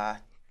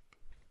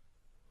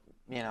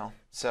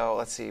 So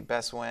let's see.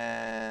 Best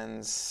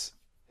wins,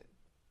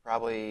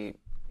 probably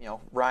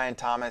Ryan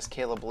Thomas,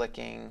 Caleb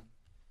Licking,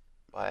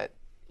 but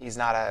he's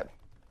not a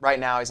guy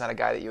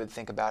that you would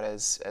think about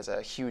as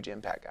a huge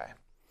impact guy.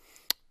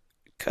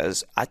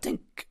 Because I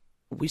think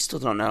we still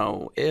don't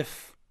know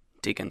if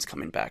Deacon's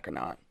coming back or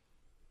not.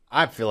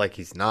 I feel like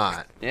he's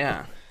not.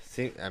 Yeah.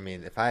 See, I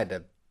mean, if I had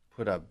to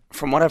put a...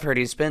 From what I've heard,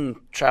 he's been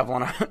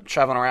traveling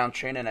around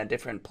training at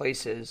different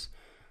places,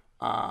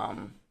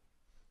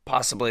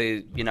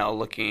 possibly,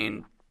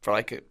 looking for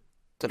like an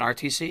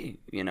RTC,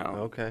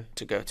 okay,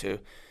 to go to.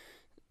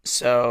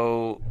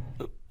 So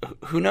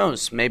who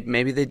knows?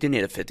 Maybe they do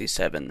need a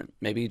 57.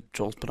 Maybe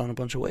Joel's put on a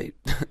bunch of weight.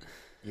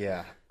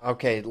 Yeah.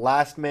 Okay,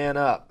 last man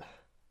up.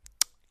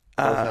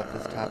 Close out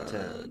this top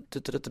 10.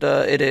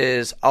 It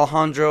is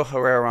Alejandro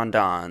Herrera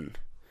Rondon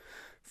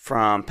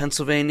from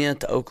Pennsylvania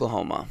to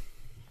Oklahoma.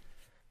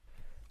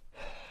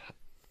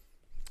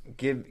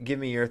 give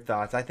me your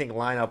thoughts. I think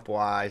lineup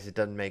wise, it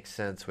doesn't make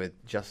sense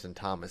with Justin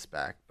Thomas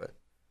back, but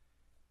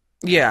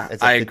yeah,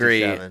 it's a I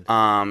agree.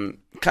 57.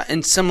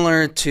 And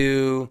similar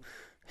to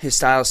his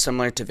style,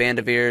 similar to Van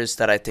de Veer's,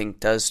 that I think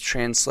does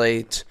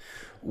translate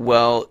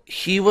well.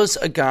 He was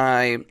a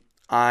guy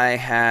I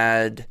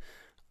had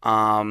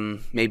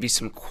maybe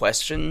some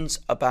questions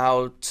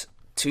about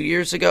 2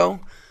 years ago,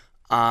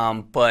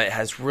 but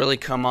has really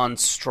come on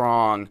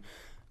strong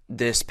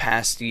this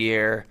past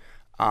year,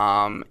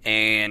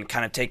 and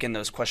kind of taken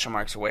those question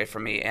marks away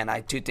from me. And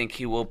I do think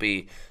he will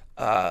be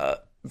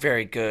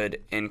very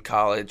good in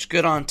college.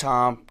 Good on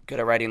top, good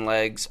at riding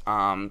legs,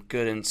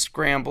 good in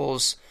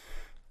scrambles,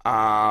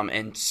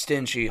 and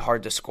stingy,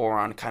 hard to score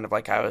on, kind of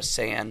like I was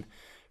saying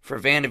for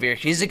Van de Veer.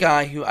 He's a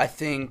guy who I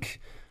think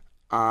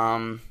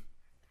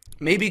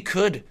maybe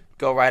could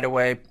go right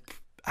away.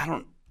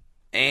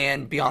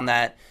 And beyond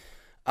that,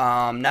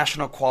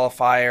 national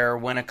qualifier,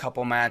 win a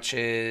couple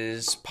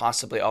matches,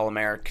 possibly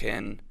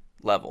All-American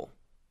level.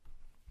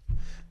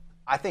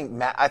 I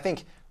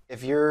think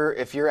if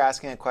you're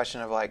asking a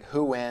question of like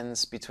who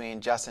wins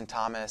between Justin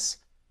Thomas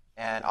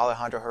and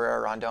Alejandro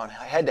Herrera Rondon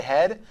head to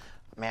head,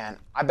 man,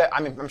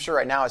 I'm sure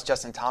right now it's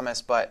Justin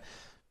Thomas, but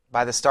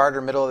by the start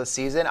or middle of the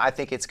season, I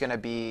think it's going to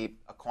be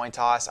a coin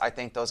toss. I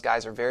think those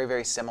guys are very,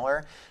 very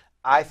similar.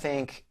 I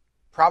think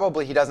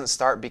probably he doesn't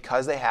start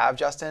because they have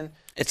Justin.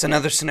 It's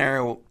another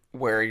scenario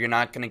where you're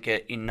not going to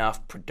get enough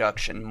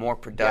more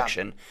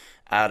production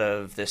out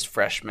of this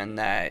freshman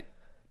that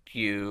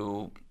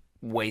you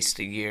waste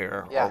a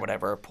year or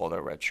whatever, pull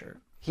their red shirt.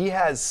 He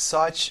has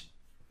such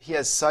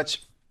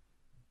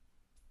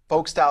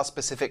folk style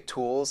specific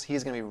tools.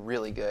 He's going to be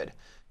really good.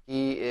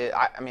 He is,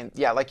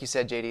 like you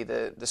said,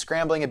 JD, the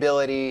scrambling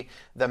ability,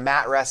 the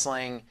mat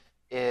wrestling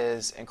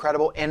is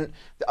incredible. And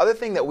the other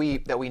thing that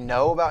we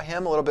know about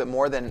him a little bit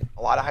more than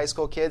a lot of high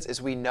school kids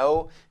is we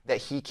know that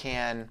he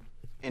can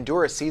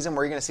endure a season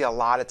where you're going to see a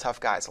lot of tough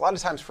guys. A lot of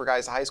times for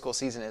guys, the high school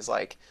season is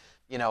like,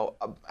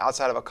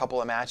 outside of a couple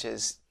of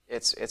matches,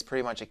 it's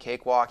pretty much a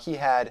cakewalk.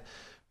 I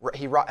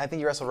think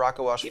he wrestled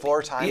Rocco Welsh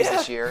 4 times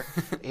this year.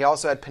 He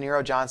also had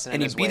Paniro Johnson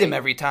and in his he beat way. him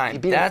every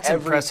time. That's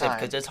impressive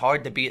because it's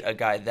hard to beat a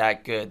guy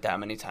that good that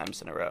many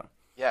times in a row.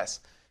 Yes.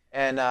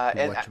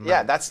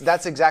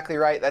 That's exactly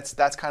right.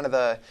 That's kind of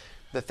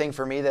the thing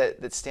for me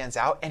that stands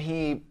out. And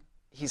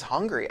he's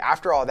hungry.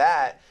 After all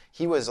that,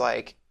 he was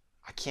like,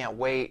 I can't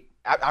wait.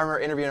 I remember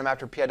interviewing him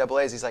after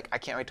PIAAs. He's like, I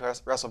can't wait to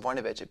wrestle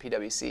Voinovich at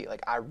PWC.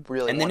 Like, I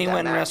really. And then he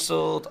went and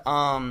wrestled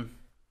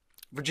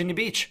Virginia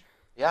Beach.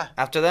 Yeah.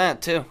 After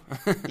that too.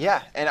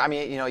 Yeah, and I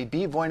mean, he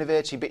beat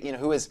Voinovich. He beat,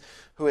 who is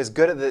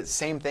good at the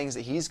same things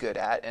that he's good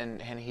at,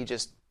 and he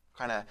just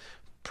kind of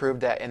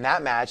proved that in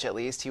that match at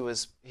least he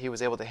was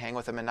able to hang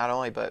with him and not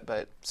only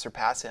but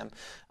surpass him.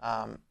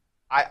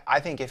 I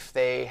think if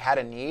they had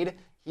a need,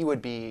 he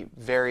would be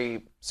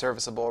very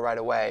serviceable right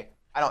away.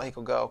 I don't think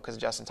he'll go because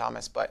of Justin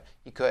Thomas, but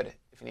he could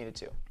if he needed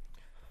to.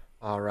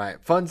 All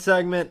right, fun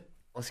segment.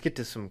 Let's get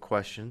to some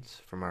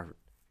questions from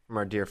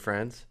our dear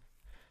friends.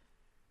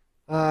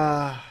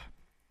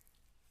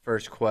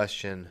 First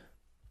question.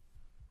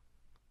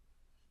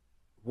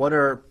 What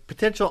are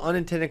potential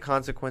unintended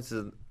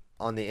consequences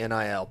on the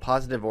NIL,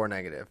 positive or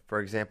negative?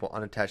 For example,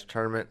 unattached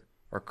tournament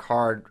or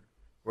card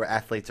where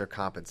athletes are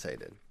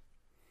compensated.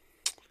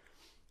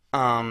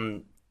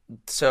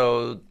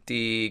 So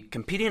the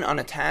competing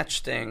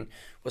unattached thing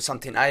was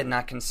something I had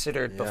not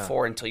considered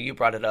before until you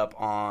brought it up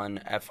on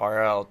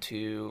FRL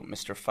to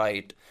Mr.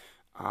 Fight,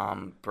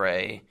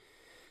 Bray.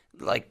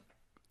 Like,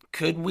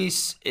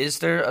 is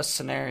there a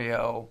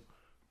scenario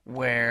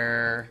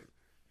where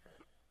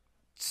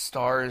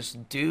stars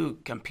do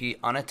compete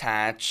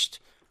unattached,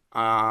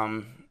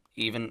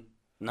 even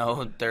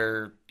though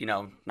they're,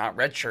 not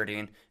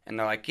redshirting, and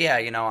they're like,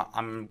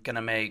 I'm going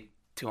to make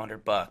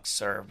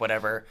 $200 or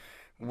whatever,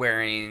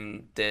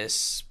 wearing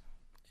this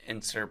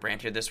insert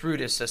brand here, this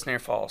Rudis, this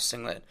Nearfall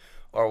singlet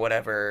or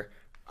whatever.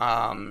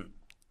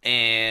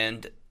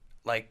 And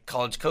like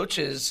college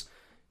coaches,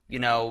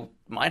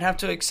 might have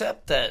to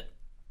accept that,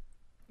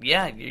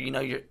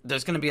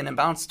 there's going to be an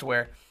imbalance to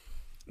where,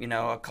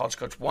 a college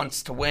coach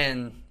wants to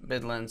win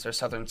Midlands or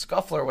Southern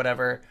Scuffle or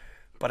whatever,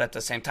 but at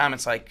the same time,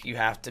 it's like you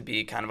have to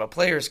be kind of a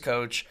player's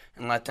coach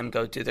and let them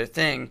go do their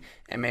thing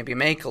and maybe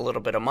make a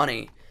little bit of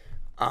money.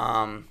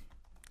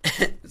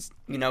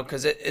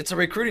 Because it's a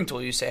recruiting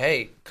tool. You say,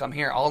 hey, come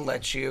here, I'll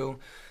let you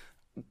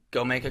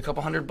go make a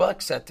couple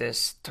 $100 at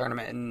this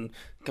tournament and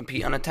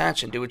compete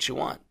unattached and do what you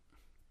want.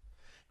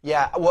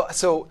 Yeah, well,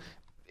 so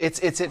it's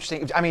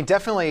interesting. I mean,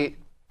 definitely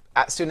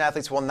student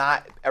athletes will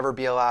not ever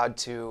be allowed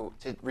to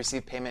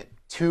receive payment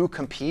to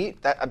compete.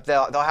 That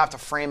they'll have to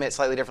frame it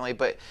slightly differently,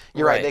 but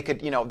you're right. They could,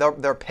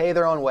 they'll pay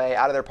their own way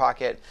out of their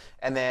pocket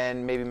and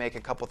then maybe make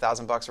a couple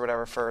 $1,000 or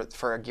whatever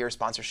for a gear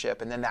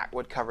sponsorship, and then that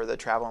would cover the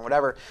travel and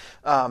whatever.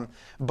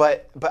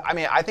 But I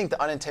mean, I think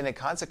the unintended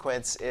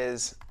consequence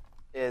is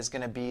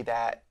going to be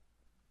that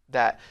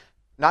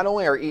not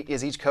only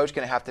is each coach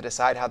going to have to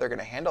decide how they're going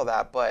to handle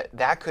that, but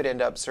that could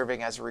end up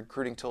serving as a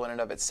recruiting tool in and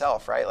of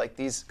itself, right? Like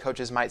these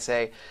coaches might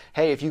say,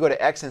 hey, if you go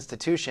to X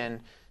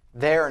institution,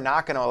 they're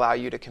not going to allow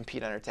you to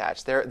compete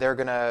unattached. They're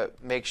going to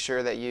make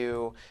sure that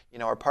you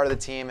are part of the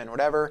team and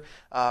whatever.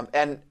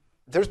 And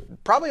there's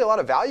probably a lot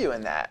of value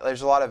in that.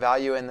 There's a lot of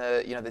value in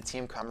the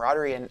team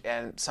camaraderie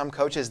and some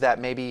coaches that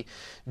maybe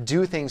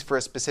do things for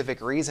a specific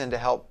reason to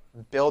help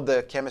build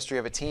the chemistry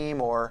of a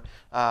team or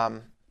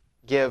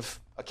give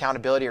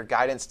accountability or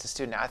guidance to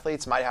student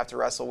athletes might have to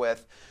wrestle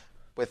with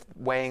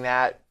weighing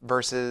that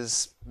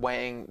versus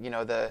weighing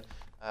the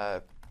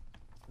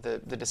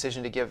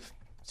decision to give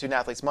student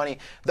athletes money.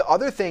 The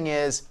other thing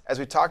is, as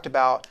we talked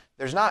about,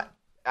 there's not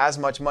as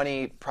much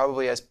money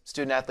probably as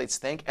student athletes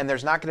think, and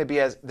there's not going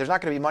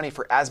to be money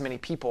for as many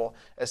people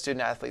as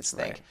student athletes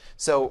think. Right.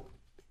 So,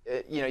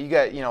 you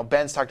got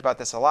Ben's talked about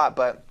this a lot,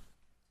 but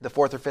the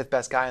fourth or fifth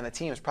best guy on the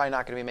team is probably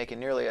not going to be making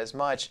nearly as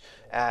much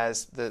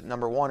as the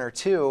number one or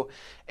two.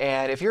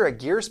 And if you're a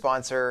gear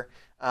sponsor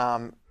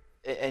and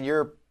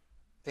you're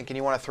thinking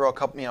you want to throw a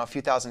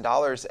few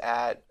 $1,000s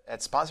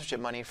at sponsorship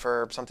money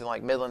for something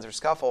like Midlands or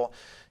Scuffle,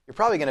 you're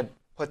probably going to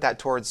put that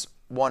towards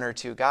one or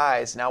two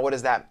guys. Now, what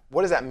does that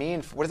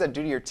mean? What does that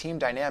do to your team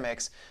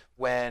dynamics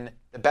when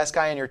the best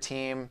guy on your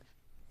team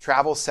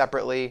travels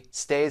separately,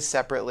 stays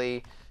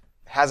separately,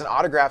 has an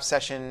autograph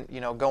session,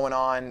 going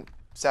on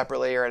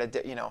separately or at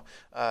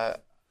a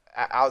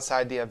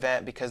outside the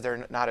event because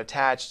they're not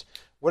attached?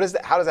 What is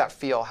that? How does that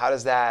feel? How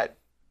does that?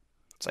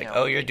 It's like,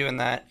 oh, you're doing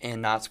that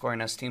and not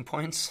scoring us team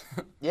points.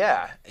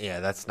 Yeah. Yeah,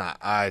 that's not.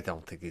 I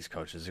don't think these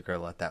coaches are going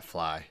to let that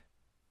fly.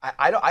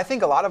 I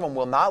think a lot of them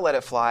will not let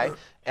it fly,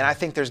 and I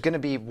think there's going to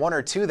be one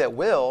or two that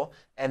will,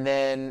 and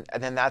then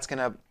that's going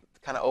to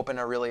kind of open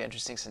a really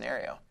interesting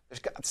scenario.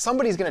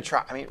 Somebody's going to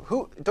try. I mean,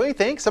 who don't you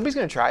think somebody's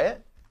going to try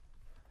it?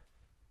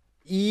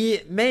 Yeah,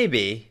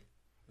 maybe.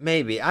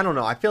 I don't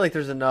know. I feel like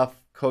there's enough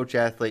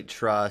coach-athlete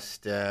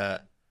trust. I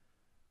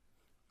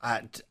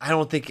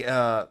don't think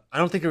we're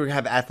going to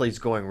have athletes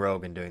going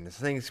rogue and doing this.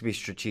 I think it's going to be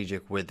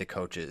strategic with the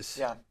coaches.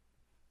 Yeah.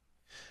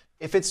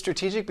 If it's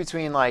strategic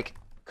between like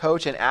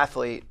coach and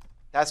athlete,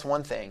 that's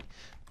one thing.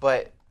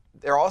 But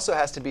there also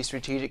has to be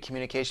strategic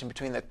communication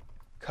between the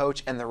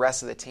coach and the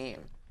rest of the team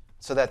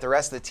so that the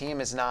rest of the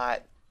team is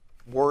not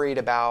worried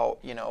about,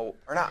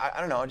 or not, I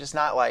don't know, just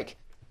not like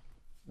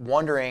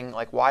wondering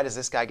like, why does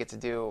this guy get to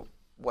do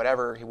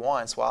whatever he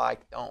wants while I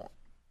don't?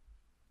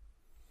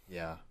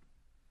 Yeah.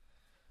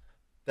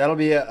 That'll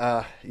be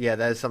that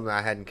is something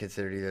I hadn't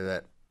considered either.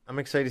 That I'm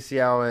excited to see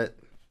how it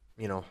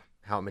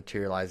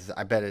materializes.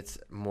 I bet it's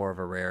more of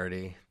a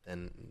rarity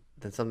than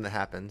something that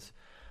happens.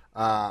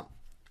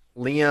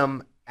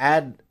 Liam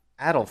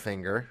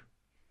Adelfinger,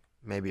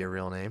 maybe a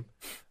real name,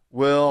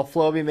 will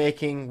Flo be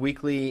making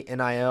weekly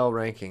NIL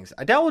rankings?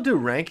 I doubt we'll do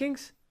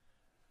rankings,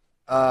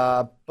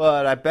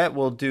 but I bet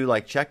we'll do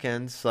like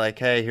check-ins. Like,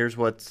 hey, here's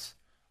what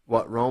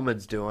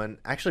Roman's doing.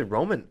 Actually,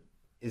 Roman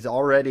is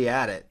already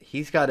at it.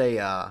 He's got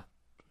a.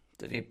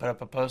 Did he put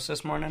up a post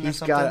this morning or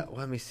something?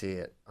 Let me see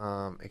it.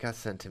 It got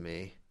sent to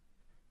me.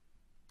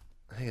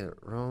 I think it's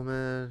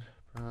Roman,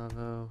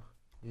 Bravo,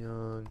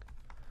 Young.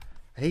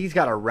 I think he's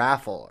got a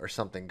raffle or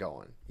something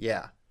going.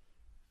 Yeah.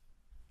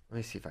 Let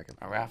me see if I can.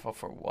 A raffle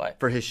for what?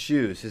 For his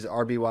shoes, his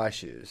RBY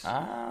shoes.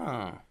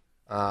 Oh.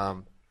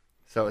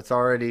 So it's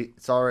already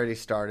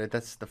started.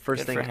 That's the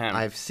first Good thing for him.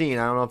 I've seen.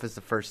 I don't know if it's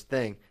the first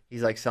thing.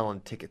 He's like selling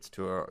tickets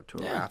to a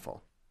Yeah.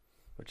 raffle,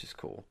 which is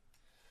cool.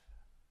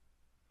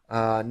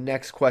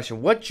 Next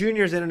question. What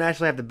juniors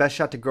internationally have the best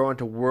shot to grow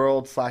into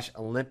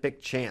world/Olympic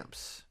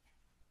champs?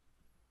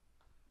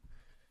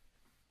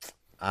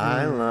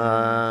 I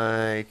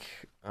like,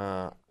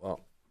 I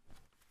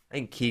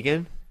think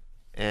Keegan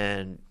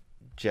and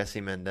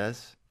Jesse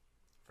Mendez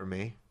for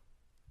me.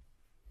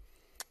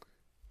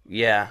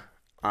 Yeah.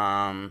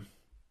 I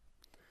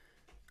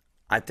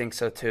think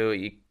so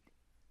too.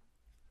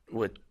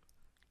 With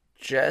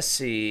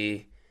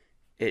Jesse,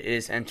 it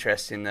is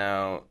interesting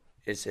though.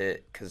 Is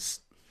it because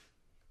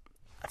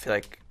I feel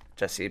like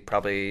Jesse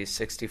probably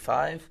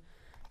 65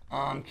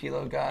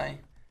 kilo guy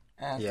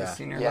at the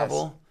senior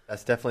level.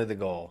 That's definitely the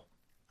goal.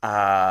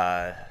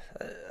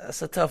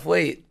 That's a tough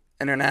weight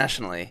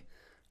internationally.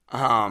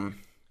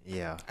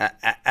 Yeah.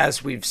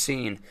 As we've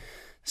seen.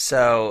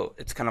 So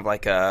it's kind of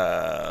like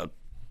a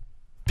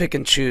pick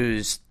and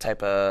choose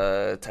type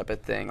of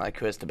thing. Like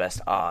who has the best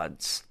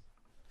odds,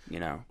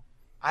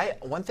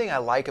 One thing I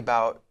like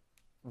about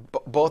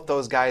both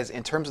those guys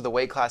in terms of the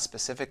weight class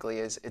specifically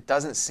is it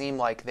doesn't seem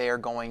like they are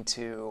going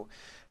to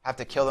have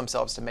to kill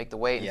themselves to make the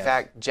weight. In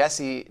fact,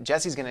 Jesse's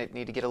going to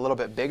need to get a little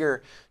bit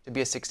bigger to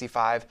be a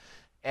 65.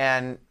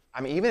 And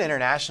I mean, even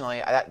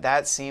internationally,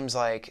 that seems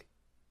like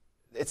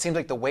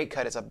the weight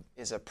cut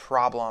is a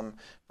problem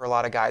for a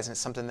lot of guys, and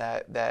it's something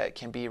that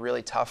can be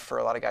really tough for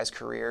a lot of guys'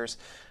 careers.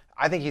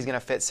 I think he's going to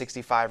fit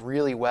 65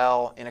 really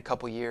well in a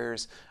couple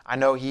years. I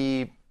know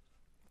he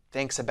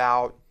thinks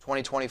about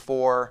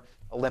 2024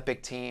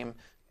 Olympic team,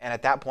 and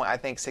at that point, I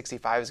think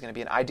 65 is going to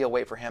be an ideal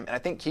weight for him. And I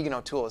think Keegan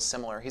O'Toole is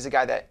similar. He's a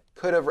guy that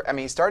could have. I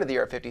mean, he started the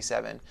year at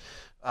 57.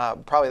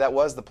 Probably that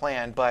was the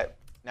plan, but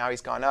now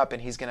he's gone up,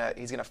 and he's gonna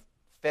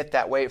fit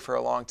that weight for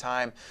a long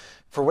time.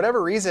 For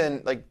whatever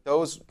reason, like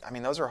those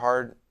are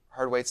hard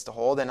weights to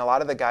hold. And a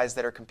lot of the guys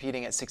that are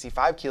competing at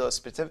 65 kilos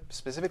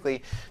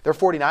specifically, they're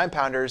 49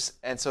 pounders,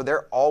 and so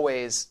they're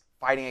always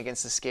fighting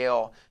against the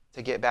scale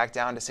to get back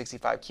down to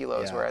 65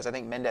 kilos. Yeah. Whereas I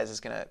think Mendez is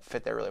going to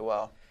fit there really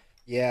well.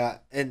 Yeah,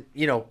 and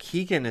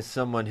Keegan is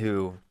someone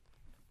who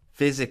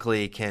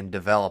physically can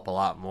develop a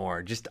lot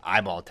more, just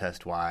eyeball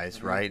test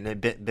wise, right?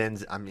 And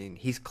Ben's, I mean,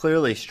 he's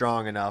clearly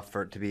strong enough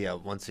to be a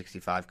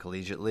 165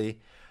 collegiately,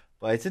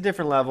 but it's a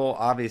different level,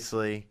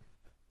 obviously,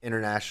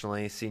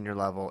 internationally, senior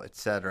level,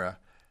 etc.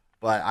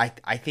 But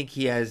I think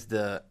he has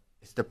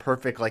it's the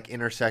perfect like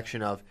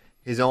intersection of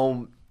his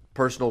own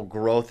personal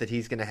growth that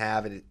he's going to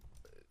have and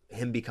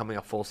him becoming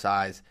a full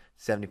size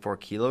 74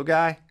 kilo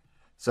guy.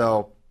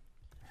 So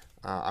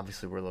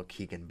obviously we're a little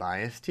Keegan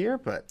biased here,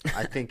 but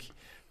I think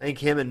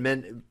him and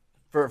Men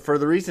for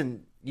the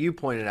reason you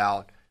pointed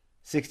out,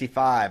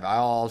 65.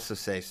 I'll also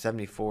say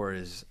 74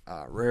 is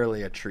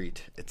rarely a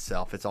treat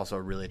itself. It's also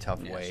a really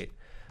tough weight.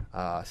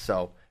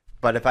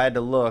 But if I had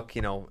to look,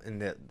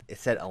 it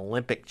said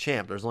Olympic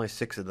champ. There's only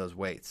 6 of those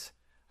weights.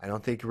 I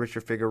don't think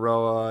Richard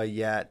Figueroa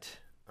yet.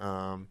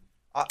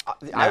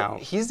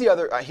 He's the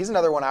other. He's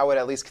another one I would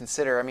at least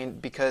consider. I mean,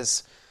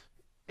 because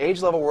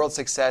age level world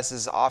success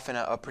is often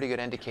a pretty good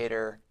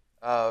indicator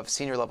of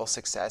senior level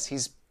success.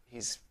 He's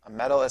a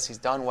medalist. He's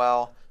done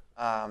well.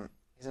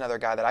 He's another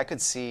guy that I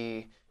could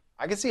see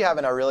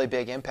having a really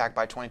big impact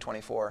by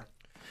 2024.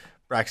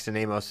 Braxton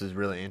Amos is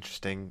really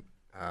interesting.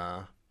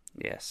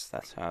 Yes,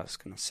 that's what I was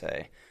going to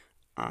say.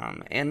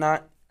 And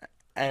not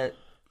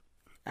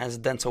as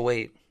dense a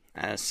weight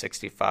as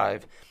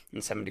 65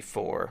 and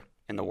 74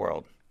 in the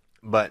world.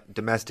 But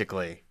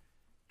domestically,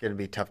 going to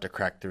be tough to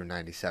crack through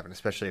 97,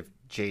 especially if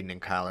Jaden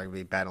and Kyle are going to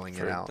be battling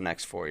for it out. the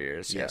next 4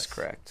 years. Yes,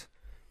 correct.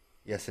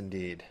 Yes,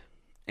 indeed.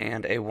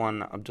 And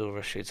A1 Abdul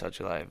Rashid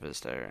Sajulayev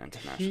is there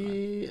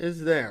internationally. He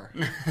is there.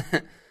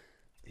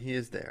 He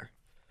is there.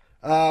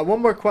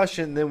 One more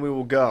question, then we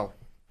will go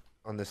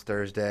on this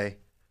Thursday.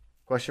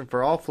 Question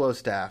for all Flow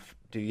staff.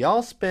 Do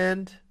y'all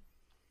spend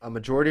a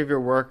majority of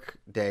your work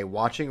day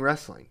watching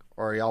wrestling?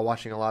 Or are y'all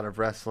watching a lot of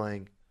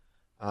wrestling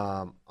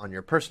on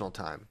your personal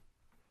time?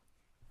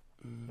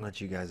 I'll let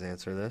you guys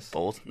answer this.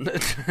 Both.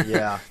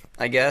 Yeah.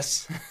 I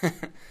guess.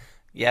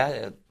 Yeah,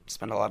 I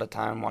spend a lot of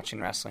time watching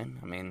wrestling.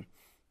 I mean,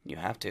 you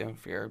have to.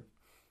 If you're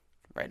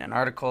writing an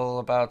article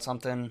about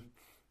something,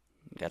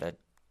 you got to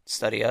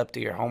study up,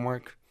 do your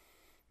homework.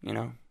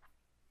 Doing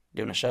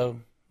a show,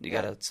 you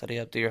got to study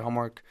up, do your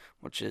homework,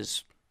 which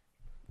is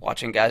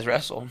watching guys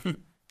wrestle.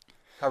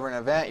 Covering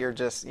an event, you're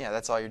just,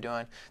 that's all you're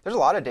doing. There's a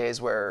lot of days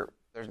where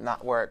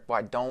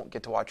I don't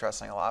get to watch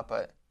wrestling a lot,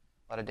 but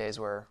a lot of days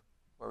where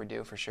we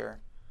do for sure.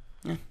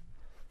 Yeah.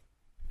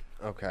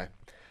 Okay.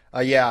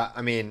 Yeah,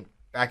 I mean,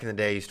 back in the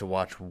day, I used to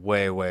watch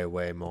way, way,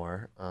 way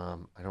more.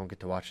 I don't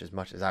get to watch as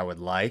much as I would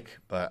like,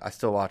 but I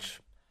still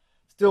watch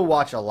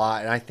a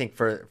lot. And I think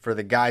for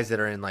the guys that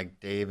are in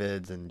like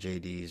David's and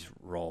JD's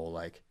role,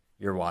 like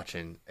you're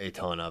watching a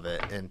ton of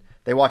it, and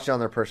they watch it on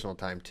their personal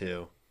time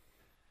too,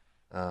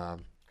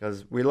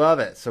 because we love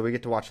it. So we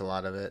get to watch a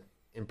lot of it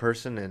in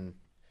person, and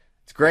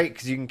it's great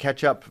because you can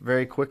catch up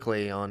very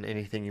quickly on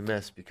anything you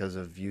miss because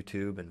of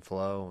YouTube and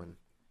Flow, and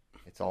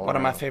it's all. One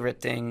of my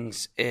favorite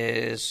things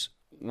is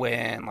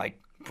when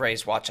like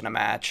Bray's watching a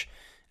match,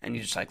 and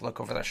you just like look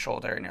over their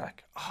shoulder, and you're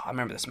like, "Oh, I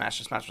remember this match.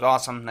 This match was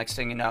awesome." Next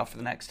thing you know, for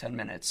the next 10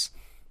 minutes,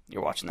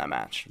 you're watching that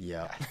match.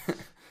 Yeah.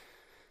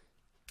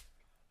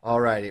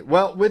 Alrighty.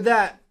 Well, with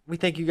that, we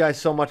thank you guys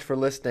so much for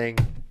listening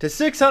to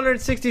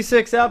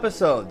 666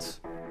 episodes.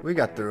 We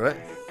got through it.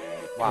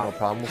 Wow. No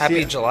problem. We'll see Happy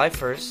you. July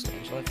 1st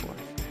and July 4th.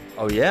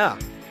 Oh, yeah.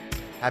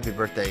 Happy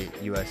birthday,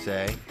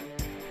 USA.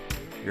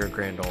 You're a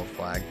grand old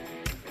flag.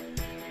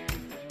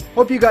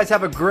 Hope you guys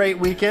have a great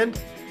weekend.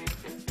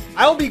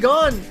 I'll be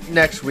gone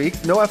next week.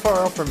 No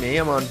FRL for me.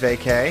 I'm on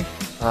vacay.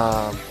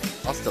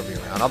 I'll still be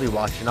around. I'll be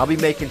watching. I'll be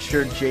making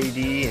sure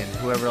JD and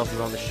whoever else is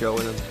on the show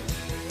with him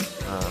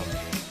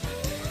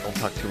don't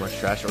talk too much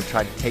trash or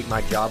try to take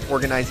my job,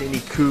 organize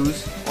any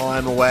coups while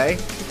I'm away.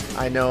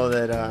 I know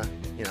that,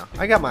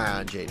 I got my eye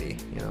on JD.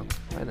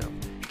 I know.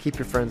 Keep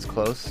your friends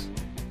close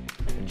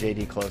and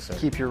JD closer.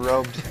 Keep your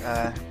robed,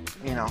 your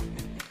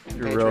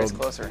Patriots robe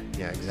closer.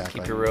 Yeah, exactly.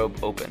 Keep your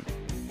robe open.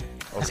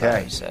 Okay. That's how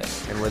you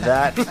say. And with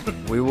that,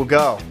 we will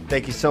go.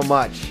 Thank you so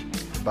much.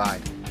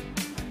 Bye.